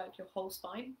it does work your whole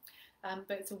spine,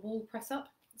 but it's a wall press up.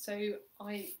 So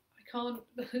I can't,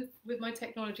 with my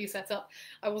technology set up,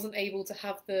 I wasn't able to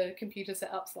have the computer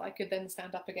set up so I could then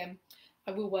stand up again.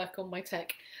 I will work on my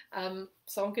tech.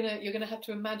 So you're gonna have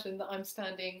to imagine that I'm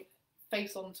standing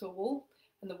face onto a wall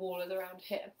and the wall is around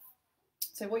here.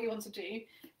 So what you want to do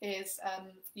is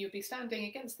you'll be standing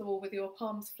against the wall with your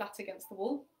palms flat against the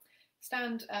wall.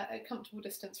 Stand at a comfortable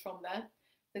distance from there.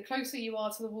 The closer you are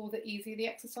to the wall, the easier the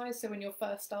exercise. So when you're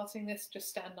first starting this, just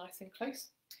stand nice and close.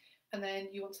 And then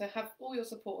you want to have all your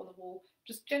support on the wall.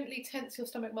 Just gently tense your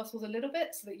stomach muscles a little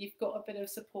bit so that you've got a bit of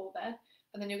support there.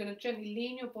 And then you're going to gently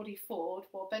lean your body forward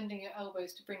while bending your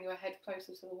elbows to bring your head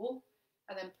closer to the wall,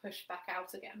 and then push back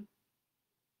out again.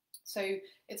 So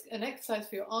it's an exercise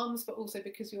for your arms, but also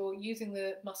because you're using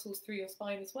the muscles through your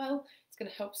spine as well, it's going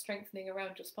to help strengthening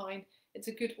around your spine. It's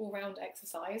a good all-round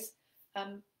exercise.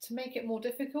 To make it more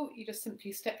difficult, you just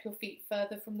simply step your feet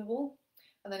further from the wall,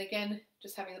 and then again,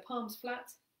 just having the palms flat,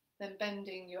 then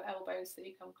bending your elbows so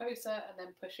you come closer, and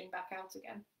then pushing back out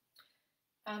again.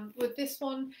 With this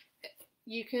one,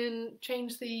 you can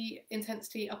change the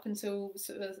intensity up until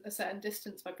sort of a certain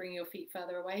distance by bringing your feet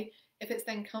further away. If it's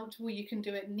then comfortable, you can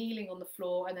do it kneeling on the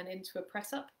floor and then into a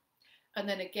press up. And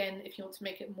then again, if you want to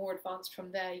make it more advanced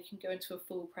from there, you can go into a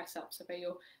full press up, so where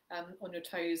you're on your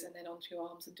toes and then onto your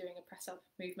arms and doing a press up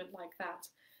movement like that.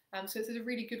 So it's a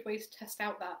really good way to test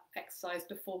out that exercise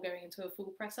before going into a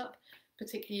full press up,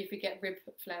 particularly if you get rib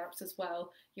flare-ups as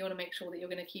well. You want to make sure that you're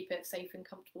going to keep it safe and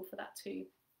comfortable for that too.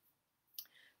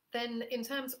 Then in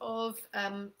terms of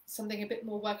something a bit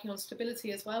more working on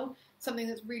stability as well, something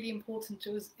that's really important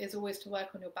to us is always to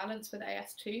work on your balance with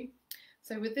AS2.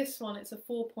 So with this one, it's a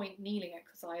 4-point kneeling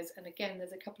exercise, and again,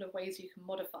 there's a couple of ways you can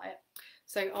modify it.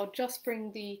 So I'll just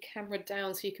bring the camera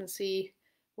down so you can see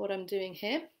what I'm doing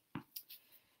here.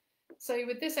 So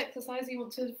with this exercise, you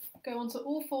want to go onto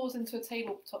all fours into a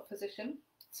tabletop position.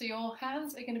 So your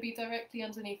hands are going to be directly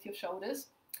underneath your shoulders,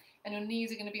 and your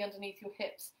knees are going to be underneath your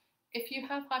hips. If you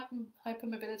have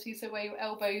hypermobility, so where your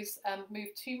elbows move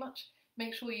too much,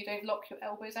 make sure you don't lock your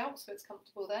elbows out so it's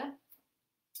comfortable there.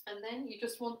 And then you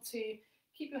just want to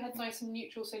keep your head nice and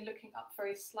neutral, so looking up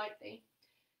very slightly.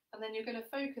 And then you're going to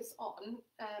focus on,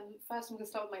 first I'm going to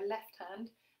start with my left hand,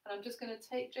 and I'm just going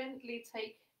to gently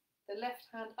take the left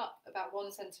hand up about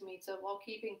 1 centimetre while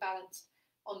keeping balance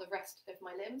on the rest of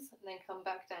my limbs, and then come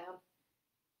back down.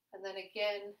 And then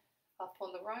again up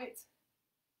on the right,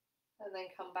 and then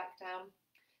come back down.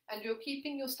 And you're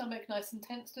keeping your stomach nice and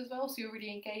tensed as well, so you're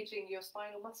really engaging your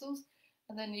spinal muscles.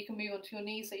 And then you can move onto your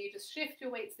knees, so you just shift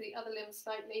your weight to the other limb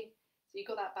slightly, so you've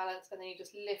got that balance, and then you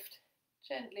just lift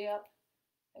gently up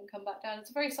and come back down. It's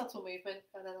a very subtle movement,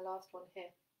 and then the last one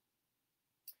here.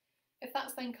 If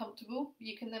that's then comfortable,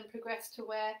 you can then progress to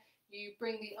where you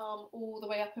bring the arm all the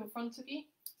way up in front of you.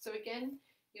 So again,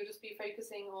 you'll just be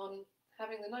focusing on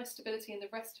having the nice stability in the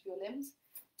rest of your limbs,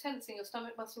 tensing your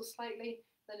stomach muscles slightly,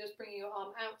 then just bringing your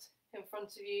arm out in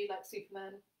front of you like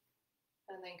Superman,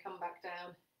 and then come back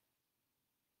down.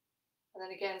 And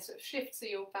then again, sort of shift so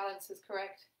your balance is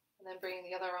correct, and then bringing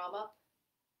the other arm up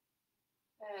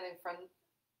and in front,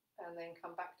 and then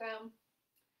come back down.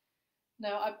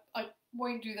 Now I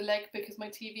won't do the leg because my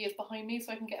TV is behind me,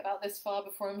 so I can get about this far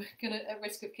before I'm at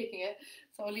risk of kicking it.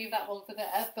 So I'll leave that one for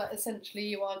there. But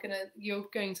essentially, you're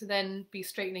going to then be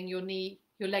straightening your knee,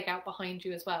 your leg out behind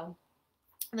you as well.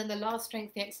 And then the last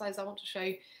strengthening exercise I want to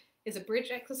show is a bridge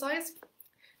exercise.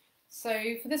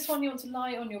 So for this one, you want to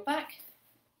lie on your back.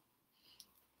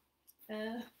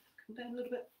 Come down a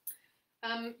little bit.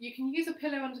 You can use a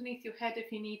pillow underneath your head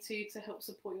if you need to help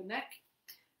support your neck.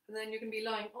 And then you're going to be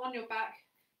lying on your back.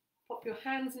 Pop your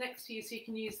hands next to you so you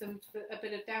can use them for a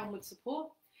bit of downward support.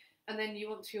 And then you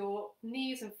want your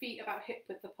knees and feet about hip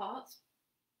width apart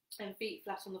and feet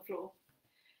flat on the floor.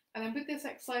 And then with this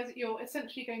exercise, you're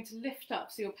essentially going to lift up.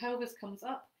 So your pelvis comes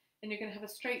up and you're going to have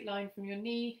a straight line from your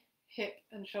knee, hip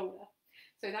and shoulder.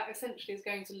 So that essentially is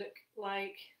going to look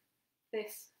like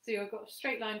this. So you've got a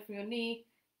straight line from your knee,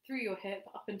 through your hip,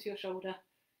 up into your shoulder,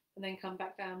 and then come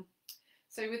back down.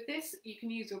 So with this, you can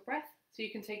use your breath. So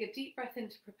you can take a deep breath in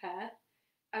to prepare.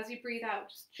 As you breathe out,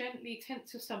 just gently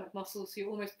tense your stomach muscles, so you're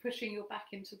almost pushing your back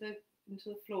into the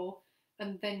floor,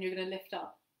 and then you're going to lift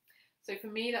up. So for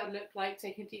me, that would look like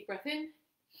taking a deep breath in,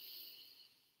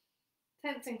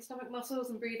 tensing stomach muscles,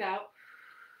 and breathe out.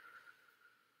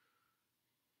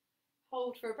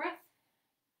 Hold for a breath,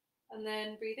 and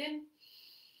then breathe in,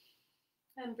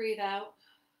 and breathe out.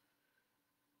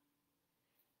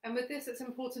 And with this, it's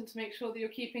important to make sure that you're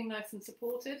keeping nice and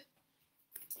supported.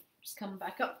 Just come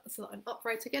back up so that I'm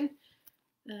upright again.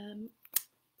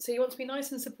 So you want to be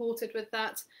nice and supported with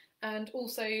that. And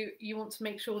also you want to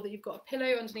make sure that you've got a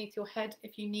pillow underneath your head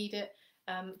if you need it,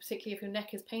 particularly if your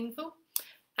neck is painful.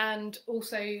 And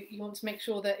also you want to make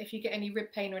sure that if you get any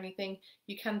rib pain or anything,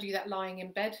 you can do that lying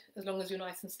in bed, as long as you're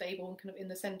nice and stable and kind of in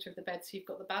the centre of the bed, so you've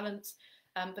got the balance.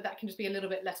 But that can just be a little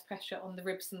bit less pressure on the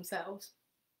ribs themselves.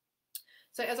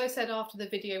 So as I said after the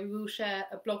video, we will share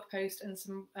a blog post and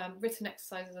some written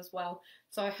exercises as well.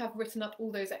 So I have written up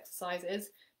all those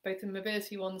exercises, both the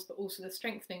mobility ones but also the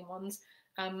strengthening ones,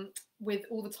 with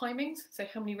all the timings, so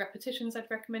how many repetitions I'd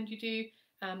recommend you do,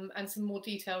 and some more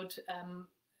detailed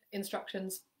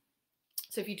instructions.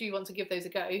 So if you do want to give those a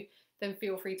go, then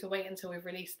feel free to wait until we've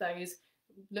released those,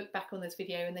 look back on this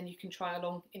video, and then you can try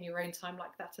along in your own time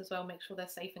like that as well. Make sure they're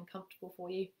safe and comfortable for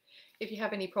you. If you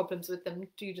have any problems with them,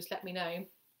 do just let me know.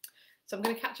 So I'm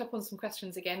going to catch up on some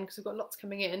questions again because we've got lots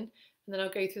coming in, and then I'll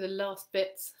go through the last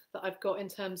bits that I've got in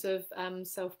terms of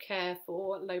self-care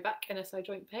for low back and SI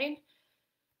joint pain.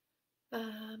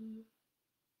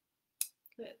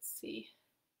 Let's see.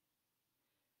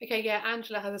 Okay, yeah,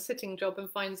 Angela has a sitting job and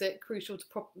finds it crucial to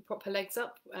prop her legs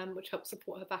up, which helps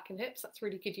support her back and hips. That's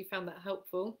really good, you found that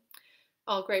helpful.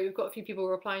 Oh, great, we've got a few people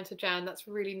replying to Jan. That's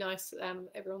really nice.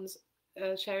 Everyone's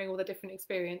sharing all their different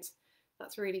experience.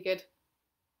 That's really good.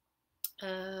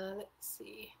 Let's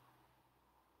see.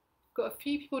 Got a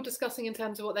few people discussing in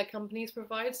terms of what their companies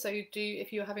provide. So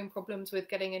if you're having problems with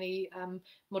getting any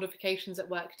modifications at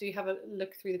work, do have a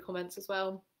look through the comments as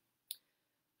well.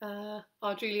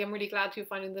 Oh, Julie, I'm really glad you're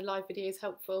finding the live videos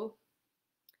helpful.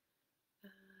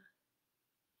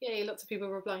 Yay, lots of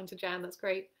people replying to Jan, that's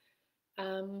great.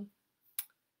 Heather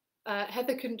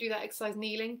couldn't do that exercise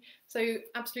kneeling. So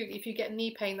absolutely, if you get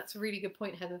knee pain, that's a really good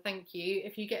point, Heather, thank you.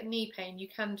 If you get knee pain, you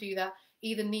can do that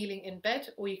either kneeling in bed,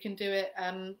 or you can do it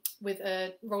with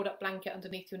a rolled up blanket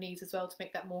underneath your knees as well to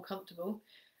make that more comfortable.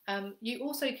 You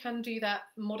also can do that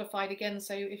modified again,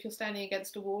 so if you're standing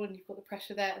against a wall and you've got the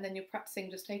pressure there and then you're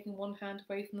practicing just taking one hand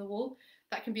away from the wall,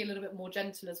 that can be a little bit more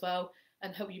gentle as well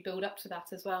and help you build up to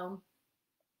that as well.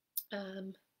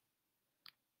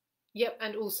 Yep,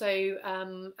 and also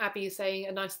Abby is saying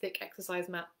a nice thick exercise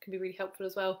mat can be really helpful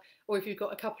as well, or if you've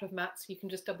got a couple of mats you can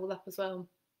just double up as well.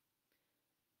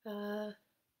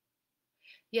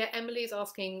 Yeah, Emily's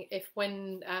asking if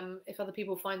other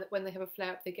people find that when they have a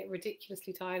flare-up they get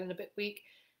ridiculously tired and a bit weak.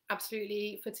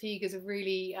 Absolutely, fatigue is a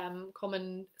really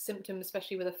common symptom,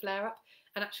 especially with a flare-up,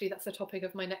 and actually that's the topic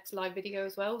of my next live video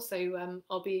as well, so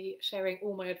I'll be sharing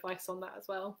all my advice on that as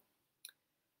well.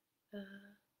 Let's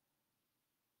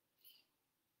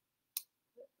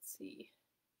see.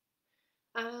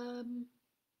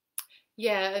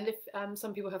 Yeah, and if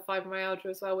some people have fibromyalgia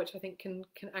as well, which I think can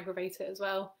aggravate it as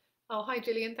well. Oh, hi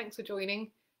Gillian, thanks for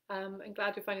joining. I'm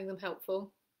glad you're finding them helpful.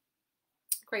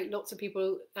 Great, lots of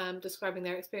people describing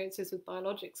their experiences with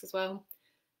biologics as well.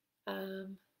 Let's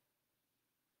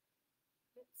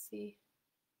see.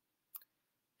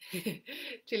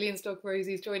 Gillian's dog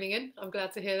Rosie's joining in. I'm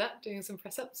glad to hear that, doing some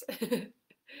press-ups.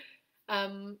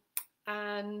 And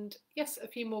yes, a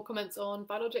few more comments on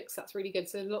biologics. That's really good.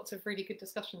 So lots of really good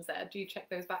discussions there. Do check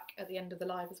those back at the end of the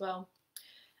live as well.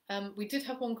 We did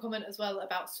have one comment as well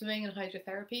about swimming and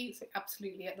hydrotherapy. So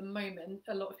absolutely, at the moment,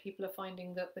 a lot of people are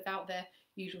finding that without their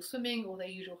usual swimming or their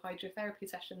usual hydrotherapy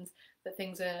sessions, that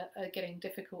things are getting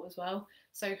difficult as well.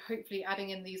 So hopefully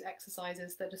adding in these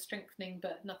exercises that are strengthening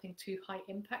but nothing too high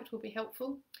impact will be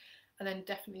helpful. And then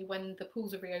definitely when the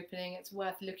pools are reopening, it's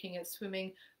worth looking at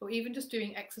swimming or even just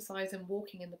doing exercise and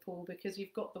walking in the pool, because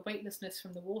you've got the weightlessness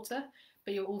from the water,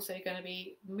 but you're also going to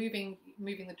be moving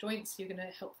the joints. You're going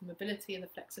to help the mobility and the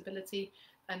flexibility,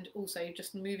 and also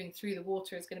just moving through the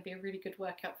water is going to be a really good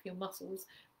workout for your muscles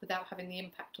without having the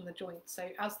impact on the joints. So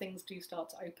as things do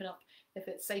start to open up, if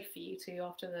it's safe for you to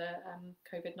after the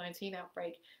COVID-19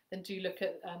 outbreak, then do look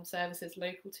at services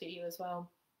local to you as well.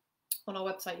 On our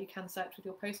website, you can search with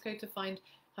your postcode to find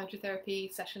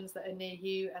hydrotherapy sessions that are near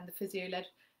you, and the physio-led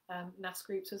NASS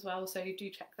groups as well, so do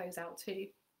check those out too.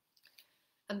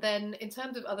 And then in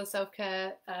terms of other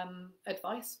self-care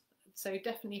advice, so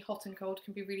definitely hot and cold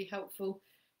can be really helpful.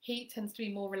 Heat tends to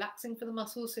be more relaxing for the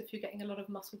muscles, so if you're getting a lot of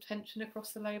muscle tension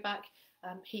across the low back,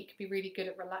 heat can be really good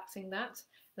at relaxing that.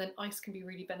 And then ice can be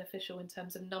really beneficial in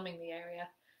terms of numbing the area.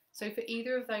 So for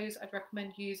either of those, I'd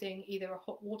recommend using either a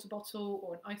hot water bottle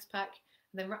or an ice pack,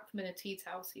 and then wrap them in a tea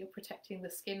towel so you're protecting the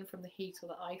skin from the heat or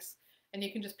the ice. And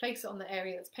you can just place it on the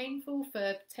area that's painful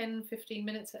for 10-15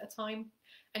 minutes at a time.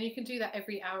 And you can do that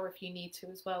every hour if you need to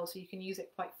as well, so you can use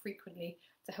it quite frequently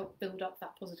to help build up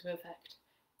that positive effect.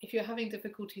 If you're having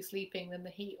difficulty sleeping, then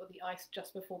the heat or the ice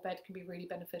just before bed can be really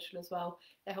beneficial as well.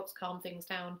 It helps calm things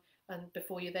down and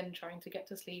before you're then trying to get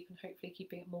to sleep, and hopefully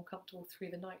keeping it more comfortable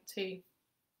through the night too.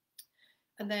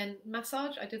 And then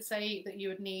massage, I did say that you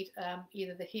would need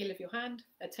either the heel of your hand,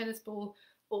 a tennis ball,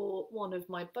 or one of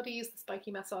my buddies, the spiky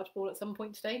massage ball, at some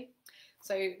point today.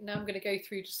 So now I'm going to go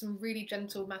through just some really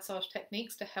gentle massage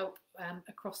techniques to help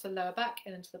across the lower back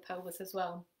and into the pelvis as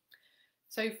well.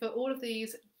 So for all of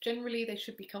these, generally they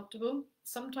should be comfortable.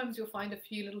 Sometimes you'll find a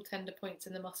few little tender points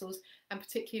in the muscles, and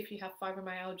particularly if you have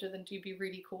fibromyalgia, then do be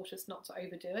really cautious not to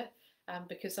overdo it.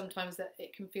 Because sometimes that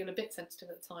it can feel a bit sensitive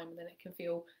at the time, and then it can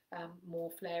feel more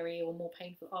flary or more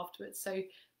painful afterwards. So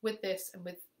with this and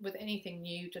with anything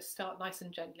new, just start nice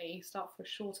and gently, start for a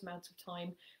short amount of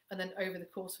time, and then over the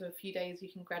course of a few days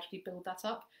you can gradually build that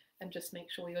up and just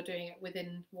make sure you're doing it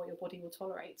within what your body will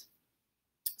tolerate.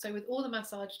 So with all the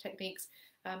massage techniques,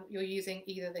 you're using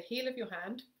either the heel of your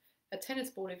hand, a tennis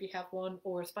ball if you have one,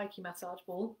 or a spiky massage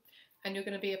ball, and you're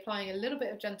going to be applying a little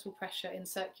bit of gentle pressure in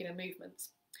circular movements.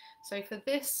 So for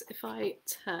this, if I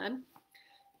try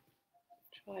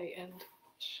and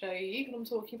show you what I'm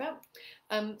talking about.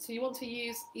 So you want to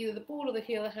use either the ball or the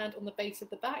heel of the hand on the base of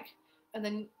the back, and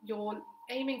then you're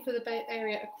aiming for the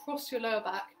area across your lower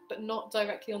back, but not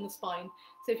directly on the spine.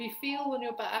 So if you feel on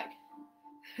your back,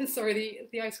 sorry,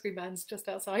 the ice cream man's just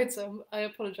outside, so I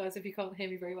apologise if you can't hear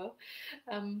me very well.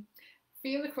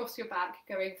 Feel across your back,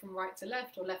 going from right to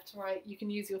left or left to right. You can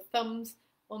use your thumbs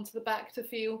onto the back to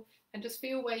feel, and just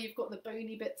feel where you've got the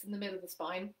bony bits in the middle of the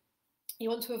spine. You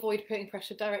want to avoid putting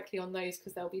pressure directly on those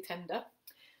because they'll be tender.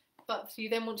 But you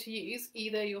then want to use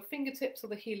either your fingertips or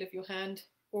the heel of your hand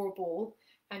or a ball,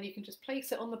 and you can just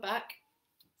place it on the back,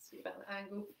 see about the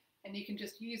angle, and you can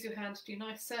just use your hand to do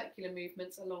nice circular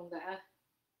movements along there.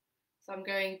 So I'm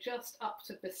going just up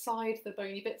to beside the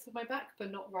bony bits of my back,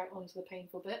 but not right onto the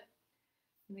painful bit.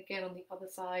 And again on the other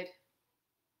side,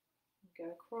 go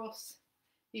across.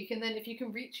 You can then, if you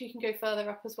can reach, you can go further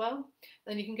up as well.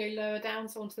 Then you can go lower down,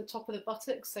 so onto the top of the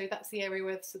buttocks. So that's the area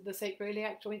where the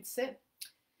sacroiliac joints sit.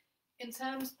 In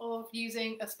terms of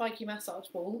using a spiky massage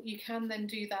ball, you can then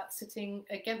do that sitting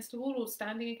against a wall or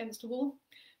standing against a wall.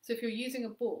 So if you're using a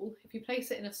ball, if you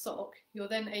place it in a sock, you're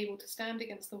then able to stand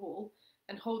against the wall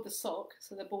and hold the sock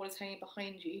so the ball is hanging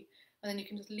behind you. And then you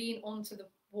can just lean onto the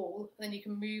wall, and then you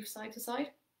can move side to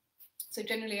side. So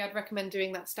generally I'd recommend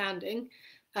doing that standing.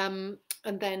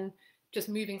 And then just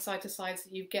moving side to side so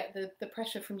you get the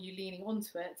pressure from you leaning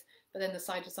onto it, but then the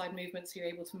side to side movement so you're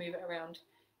able to move it around.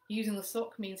 Using the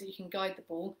sock means that you can guide the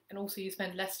ball, and also you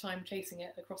spend less time chasing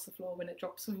it across the floor when it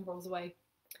drops and rolls away.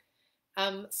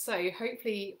 So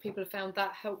hopefully people have found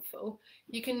that helpful.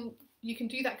 You can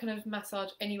do that kind of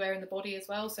massage anywhere in the body as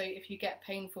well. So if you get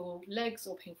painful legs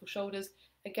or painful shoulders,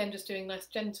 again just doing nice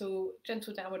gentle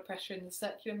downward pressure in the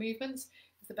circular movements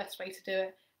is the best way to do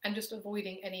it, and just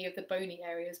avoiding any of the bony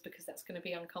areas because that's going to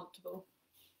be uncomfortable.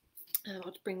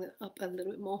 I'll just bring that up a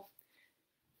little bit more.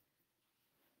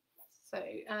 So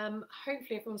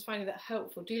hopefully everyone's finding that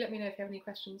helpful. Do let me know if you have any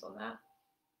questions on that.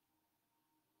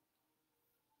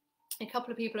 A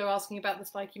couple of people are asking about the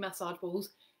spiky massage balls.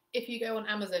 If you go on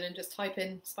Amazon and just type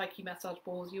in spiky massage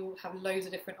balls, you'll have loads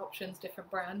of different options, different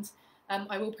brands.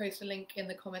 I will post a link in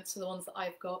the comments to the ones that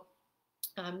I've got,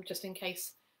 just in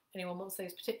case anyone wants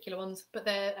those particular ones, but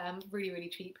they're really, really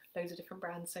cheap, loads of different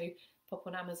brands, so pop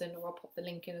on Amazon, or I'll pop the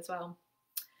link in as well.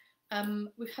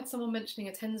 We've had someone mentioning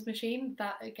a TENS machine.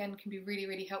 That again can be really,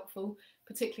 really helpful,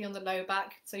 particularly on the lower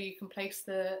back, so you can place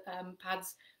the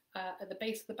pads at the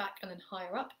base of the back and then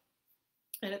higher up,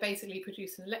 and it basically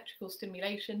produces an electrical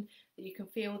stimulation that you can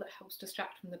feel that helps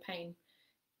distract from the pain.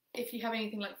 If you have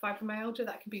anything like fibromyalgia,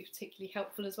 that can be particularly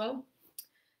helpful as well.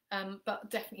 But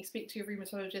definitely speak to your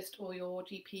rheumatologist or your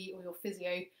GP or your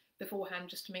physio beforehand,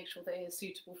 just to make sure that it is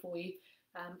suitable for you.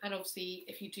 And obviously,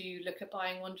 if you do look at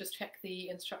buying one, just check the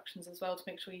instructions as well to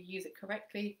make sure you use it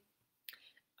correctly.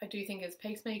 I do think as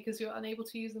pacemakers you're unable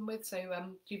to use them with, so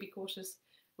do be cautious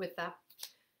with that.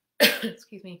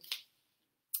 Excuse me.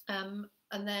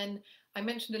 And then I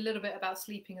mentioned a little bit about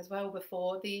sleeping as well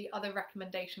before. The other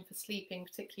recommendation for sleeping,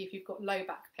 particularly if you've got low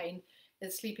back pain,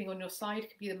 is sleeping on your side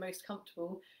can be the most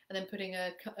comfortable, and then putting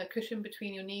a cushion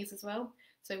between your knees as well.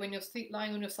 So when you're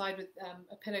lying on your side with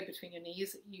a pillow between your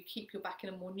knees, you keep your back in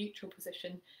a more neutral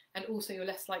position, and also you're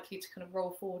less likely to kind of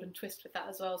roll forward and twist with that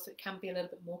as well, so it can be a little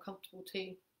bit more comfortable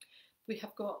too. We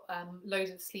have got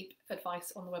loads of sleep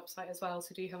advice on the website as well,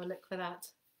 so do have a look for that.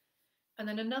 And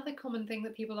then another common thing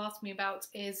that people ask me about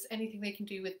is anything they can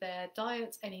do with their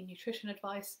diet, any nutrition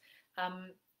advice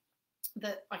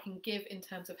that I can give in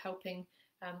terms of helping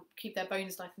keep their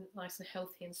bones nice and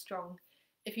healthy and strong.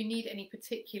 If you need any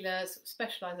particular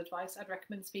specialised advice, I'd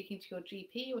recommend speaking to your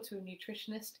GP or to a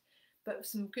nutritionist, but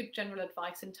some good general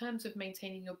advice in terms of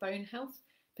maintaining your bone health,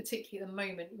 particularly at the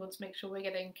moment, you want to make sure we're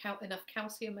getting enough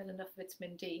calcium and enough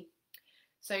vitamin D.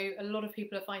 So a lot of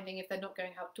people are finding if they're not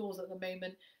going outdoors at the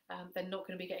moment, they're not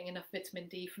going to be getting enough vitamin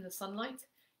D from the sunlight.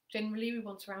 Generally, we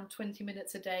want around 20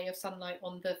 minutes a day of sunlight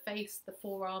on the face, the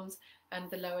forearms and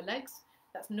the lower legs.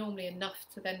 That's normally enough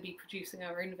to then be producing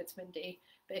our own vitamin D.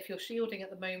 But if you're shielding at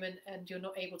the moment and you're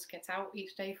not able to get out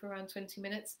each day for around 20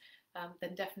 minutes,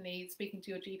 then definitely speaking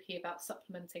to your GP about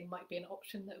supplementing might be an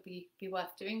option that would be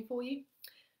worth doing for you.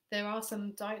 There are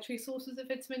some dietary sources of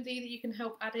vitamin D that you can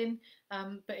help add in,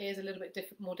 but it is a little bit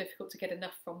more difficult to get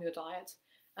enough from your diet.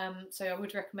 So I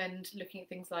would recommend looking at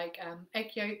things like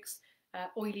egg yolks,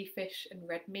 oily fish and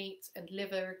red meat, and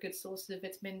liver are good sources of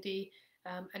vitamin D.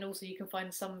 And also you can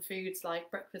find some foods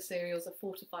like breakfast cereals are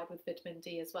fortified with vitamin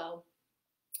D as well.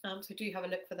 So do have a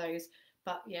look for those.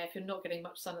 But yeah, if you're not getting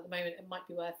much sun at the moment, it might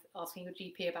be worth asking your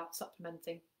GP about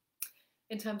supplementing.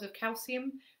 In terms of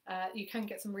calcium, you can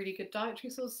get some really good dietary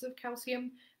sources of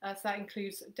calcium. So that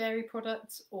includes dairy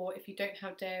products, or if you don't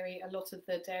have dairy, a lot of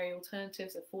the dairy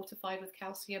alternatives are fortified with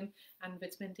calcium and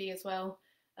vitamin D as well.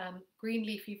 Green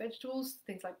leafy vegetables,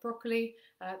 things like broccoli,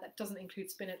 that doesn't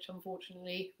include spinach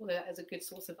unfortunately, although that is a good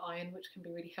source of iron which can be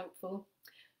really helpful.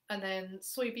 And then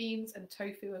soybeans and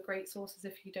tofu are great sources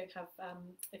if you don't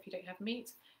have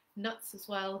meat. Nuts as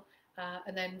well.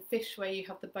 And then fish where you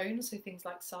have the bones, so things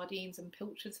like sardines and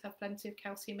pilchards have plenty of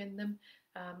calcium in them.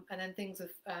 And then things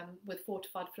with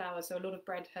fortified flour, so a lot of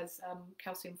bread has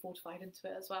calcium fortified into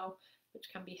it as well, which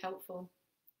can be helpful.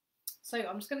 So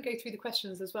I'm just going to go through the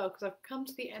questions as well, because I've come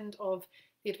to the end of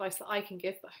the advice that I can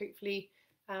give, but hopefully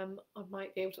I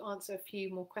might be able to answer a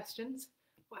few more questions.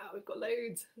 Wow, we've got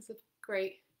loads. This is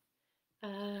great.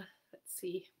 Let's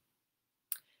see.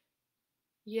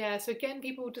 Yeah, so again,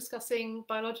 people discussing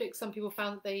biologics. Some people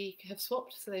found that they have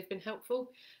swapped, so they've been helpful.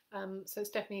 So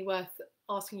it's definitely worth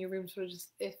asking your rheumatologist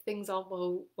if things aren't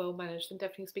well managed. Then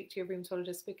definitely speak to your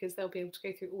rheumatologist, because they'll be able to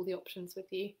go through all the options with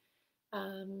you.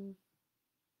 Let's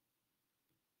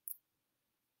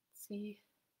see,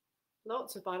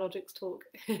 lots of biologics talk.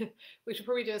 We should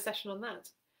probably do a session on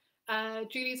that.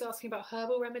 Julie's asking about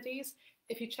herbal remedies.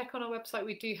 If you check on our website,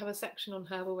 we do have a section on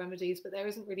herbal remedies, but there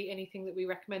isn't really anything that we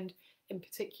recommend in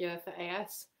particular for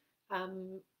AS. I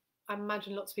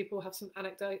imagine lots of people have some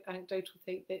anecdotal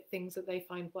things that they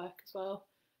find work as well.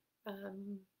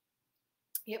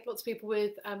 Yep, lots of people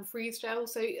with freeze gel,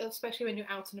 so especially when you're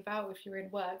out and about, if you're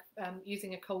in work,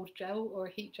 using a cold gel or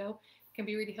a heat gel can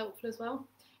be really helpful as well,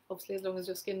 obviously as long as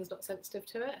your skin's not sensitive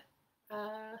to it.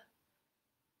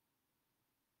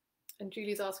 And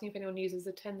Julie's asking if anyone uses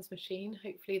a TENS machine.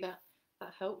 Hopefully that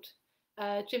helped.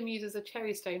 Jim uses a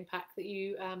cherry stone pack that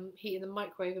you heat in the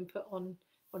microwave and put on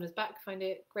on his back. Find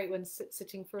it great when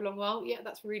sitting for a long while. Yeah,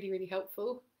 that's really, really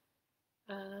helpful.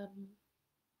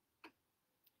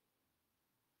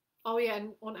 Oh yeah,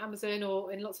 and on Amazon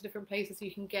or in lots of different places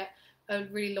you can get a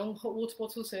really long hot water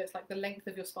bottle, so it's like the length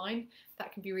of your spine.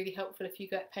 That can be really helpful if you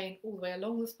get pain all the way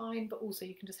along the spine, but also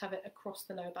you can just have it across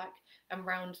the lower back and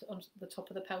round onto the top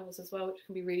of the pelvis as well, which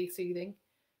can be really soothing.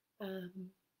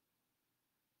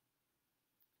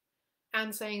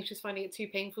 Anne saying she's finding it too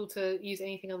painful to use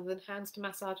anything other than hands to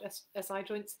massage SI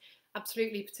joints.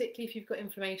 Absolutely, particularly if you've got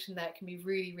inflammation there, it can be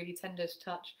really, really tender to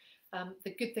touch.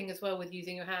 The good thing as well with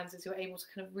using your hands is you're able to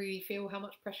kind of really feel how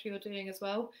much pressure you're doing as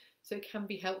well. So it can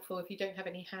be helpful if you don't have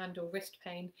any hand or wrist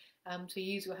pain to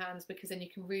use your hands, because then you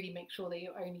can really make sure that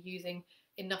you're only using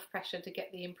enough pressure to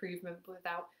get the improvement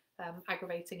without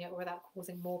aggravating it or without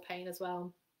causing more pain as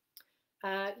well.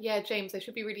 Yeah, James, they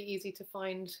should be really easy to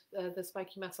find, the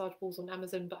spiky massage balls on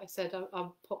Amazon, but I said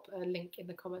I'll pop a link in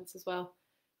the comments as well.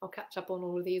 I'll catch up on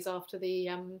all of these after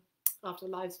the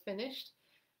live's finished.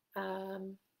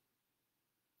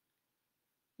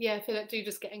 Yeah, Philip, do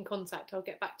just get in contact. I'll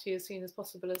get back to you as soon as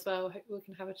possible as well. I hope we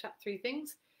can have a chat through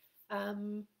things.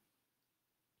 So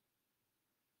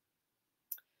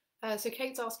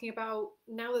Kate's asking about,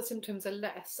 now that symptoms are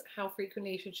less, how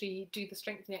frequently should she do the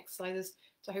strengthening exercises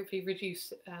to hopefully reduce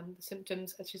the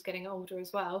symptoms as she's getting older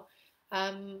as well?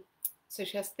 So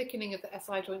she has thickening of the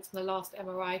SI joints in the last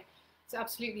MRI. So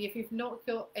absolutely, if you've not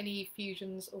got any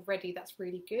fusions already, that's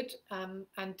really good.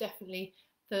 And definitely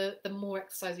the more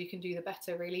exercise you can do, the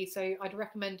better, really. So I'd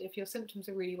recommend, if your symptoms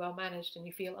are really well managed and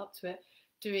you feel up to it,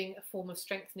 doing a form of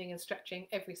strengthening and stretching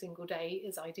every single day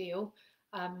is ideal.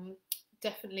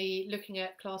 Definitely looking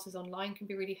at classes online can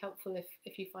be really helpful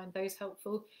if you find those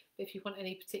helpful. But if you want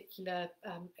any particular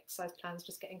exercise plans,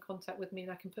 just get in contact with me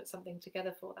and I can put something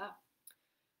together for that.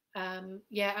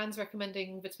 Yeah, Anne's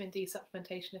recommending vitamin D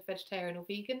supplementation if vegetarian or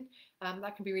vegan.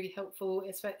 That can be really helpful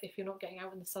if you're not getting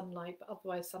out in the sunlight, but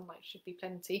otherwise sunlight should be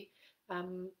plenty.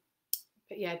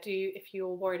 But yeah, if you're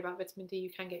worried about vitamin D,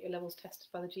 you can get your levels tested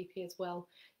by the GP as well.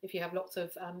 If you have lots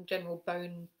of general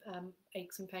bone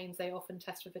aches and pains, they often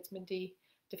test for vitamin D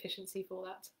deficiency for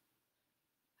that.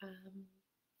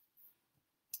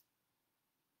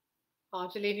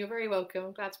 Gillian, you're very welcome.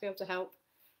 I'm glad to be able to help.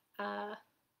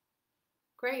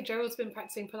 Great, Gerald's been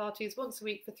practicing Pilates once a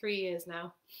week for 3 years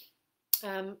now.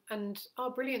 Brilliant.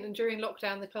 And during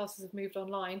lockdown, the classes have moved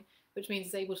online, which means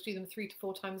he's able to do them 3 to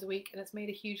 4 times a week, and it's made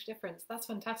a huge difference. That's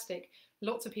fantastic.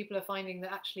 Lots of people are finding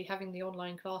that actually having the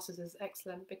online classes is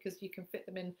excellent because you can fit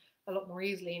them in a lot more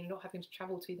easily and not having to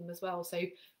travel to them as well. So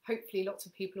hopefully lots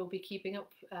of people will be keeping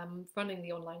up running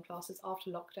the online classes after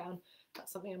lockdown.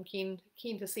 That's something I'm keen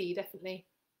to see, definitely.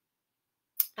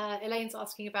 Elaine's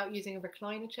asking about using a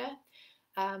recliner chair.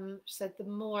 She said, the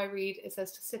more I read, it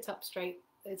says to sit up straight.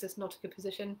 Is this not a good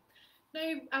position?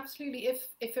 No, absolutely.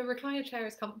 If a recliner chair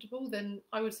is comfortable, then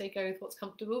I would say go with what's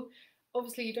comfortable.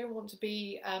 Obviously, you don't want to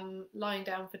be lying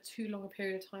down for too long a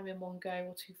period of time in one go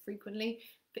or too frequently.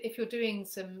 But if you're doing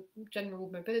some general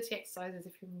mobility exercises,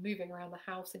 if you're moving around the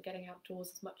house and getting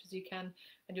outdoors as much as you can,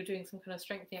 and you're doing some kind of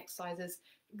strengthening exercises,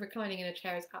 reclining in a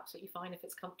chair is absolutely fine if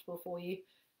it's comfortable for you.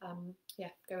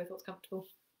 Yeah, go with what's comfortable.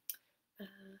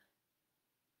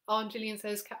 Gillian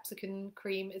says capsicum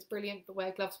cream is brilliant, but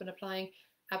wear gloves when applying.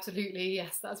 Absolutely,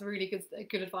 yes, that's really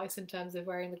good advice in terms of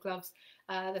wearing the gloves.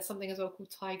 There's something as well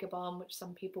called Tiger Balm, which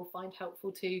some people find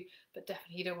helpful too, but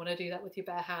definitely you don't want to do that with your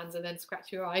bare hands and then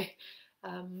scratch your eye.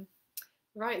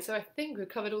 Right, so I think we've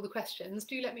covered all the questions.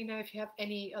 Do let me know if you have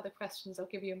any other questions. I'll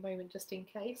give you a moment just in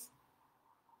case.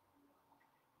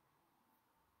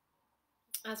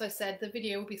 As I said, the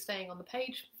video will be staying on the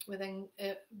page. We'll then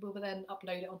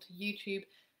upload it onto YouTube,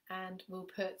 and we'll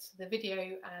put the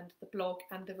video and the blog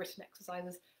and the written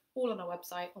exercises all on our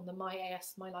website on the My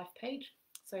AS My Life page.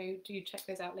 So do check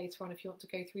those out later on if you want to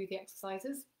go through the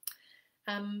exercises.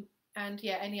 And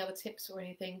yeah, any other tips or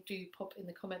anything, do pop in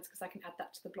the comments because I can add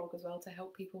that to the blog as well to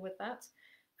help people with that.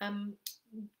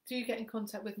 Do get in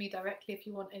contact with me directly if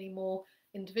you want any more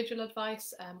individual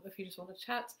advice, if you just want to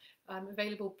chat. I'm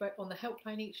available on the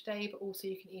helpline each day, but also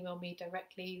you can email me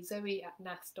directly,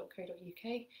 zoe@nass.co.uk.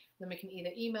 Then we can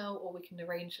either email or we can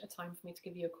arrange a time for me to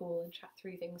give you a call and chat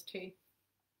through things too.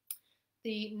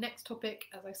 The next topic,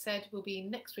 as I said, will be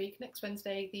next week, next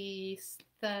Wednesday, the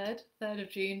 3rd of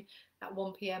June at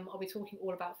 1 PM. I'll be talking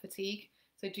all about fatigue,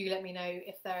 so do let me know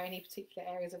if there are any particular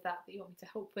areas of that you want me to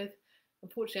help with.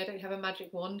 Unfortunately, I don't have a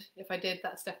magic wand. If I did,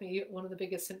 that's definitely one of the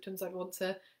biggest symptoms I'd want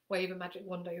to wave a magic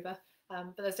wand over.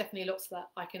 But there's definitely lots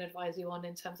that I can advise you on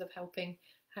in terms of helping.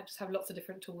 I just have lots of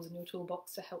different tools in your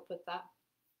toolbox to help with that.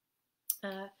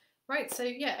 Right, so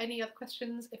yeah, any other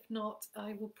questions? If not,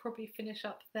 I will probably finish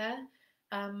up there.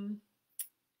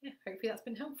 Yeah, hopefully that's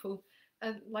been helpful.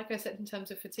 And like I said, in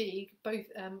terms of fatigue, both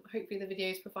hopefully the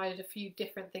videos provided a few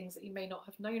different things that you may not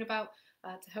have known about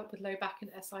to help with low back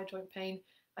and SI joint pain.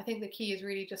 I think the key is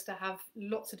really just to have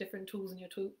lots of different tools in your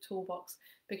toolbox,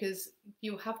 because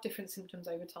you'll have different symptoms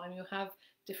over time. You'll have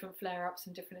different flare-ups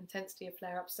and different intensity of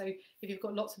flare-ups. So if you've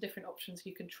got lots of different options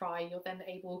you can try, you're then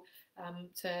able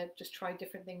to just try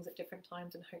different things at different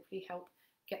times and hopefully help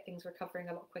get things recovering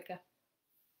a lot quicker.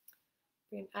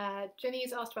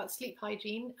 Jenny's asked about sleep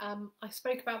hygiene. I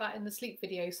spoke about that in the sleep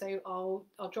video, so I'll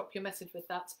drop you a message with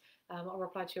that. I'll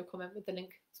reply to your comment with the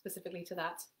link specifically to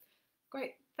that.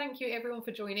 Great, thank you everyone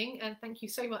for joining, and thank you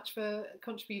so much for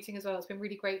contributing as well. It's been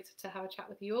really great to have a chat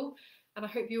with you all, and I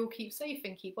hope you all keep safe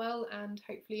and keep well, and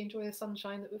hopefully enjoy the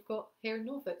sunshine that we've got here in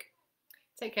Norfolk.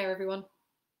 Take care everyone.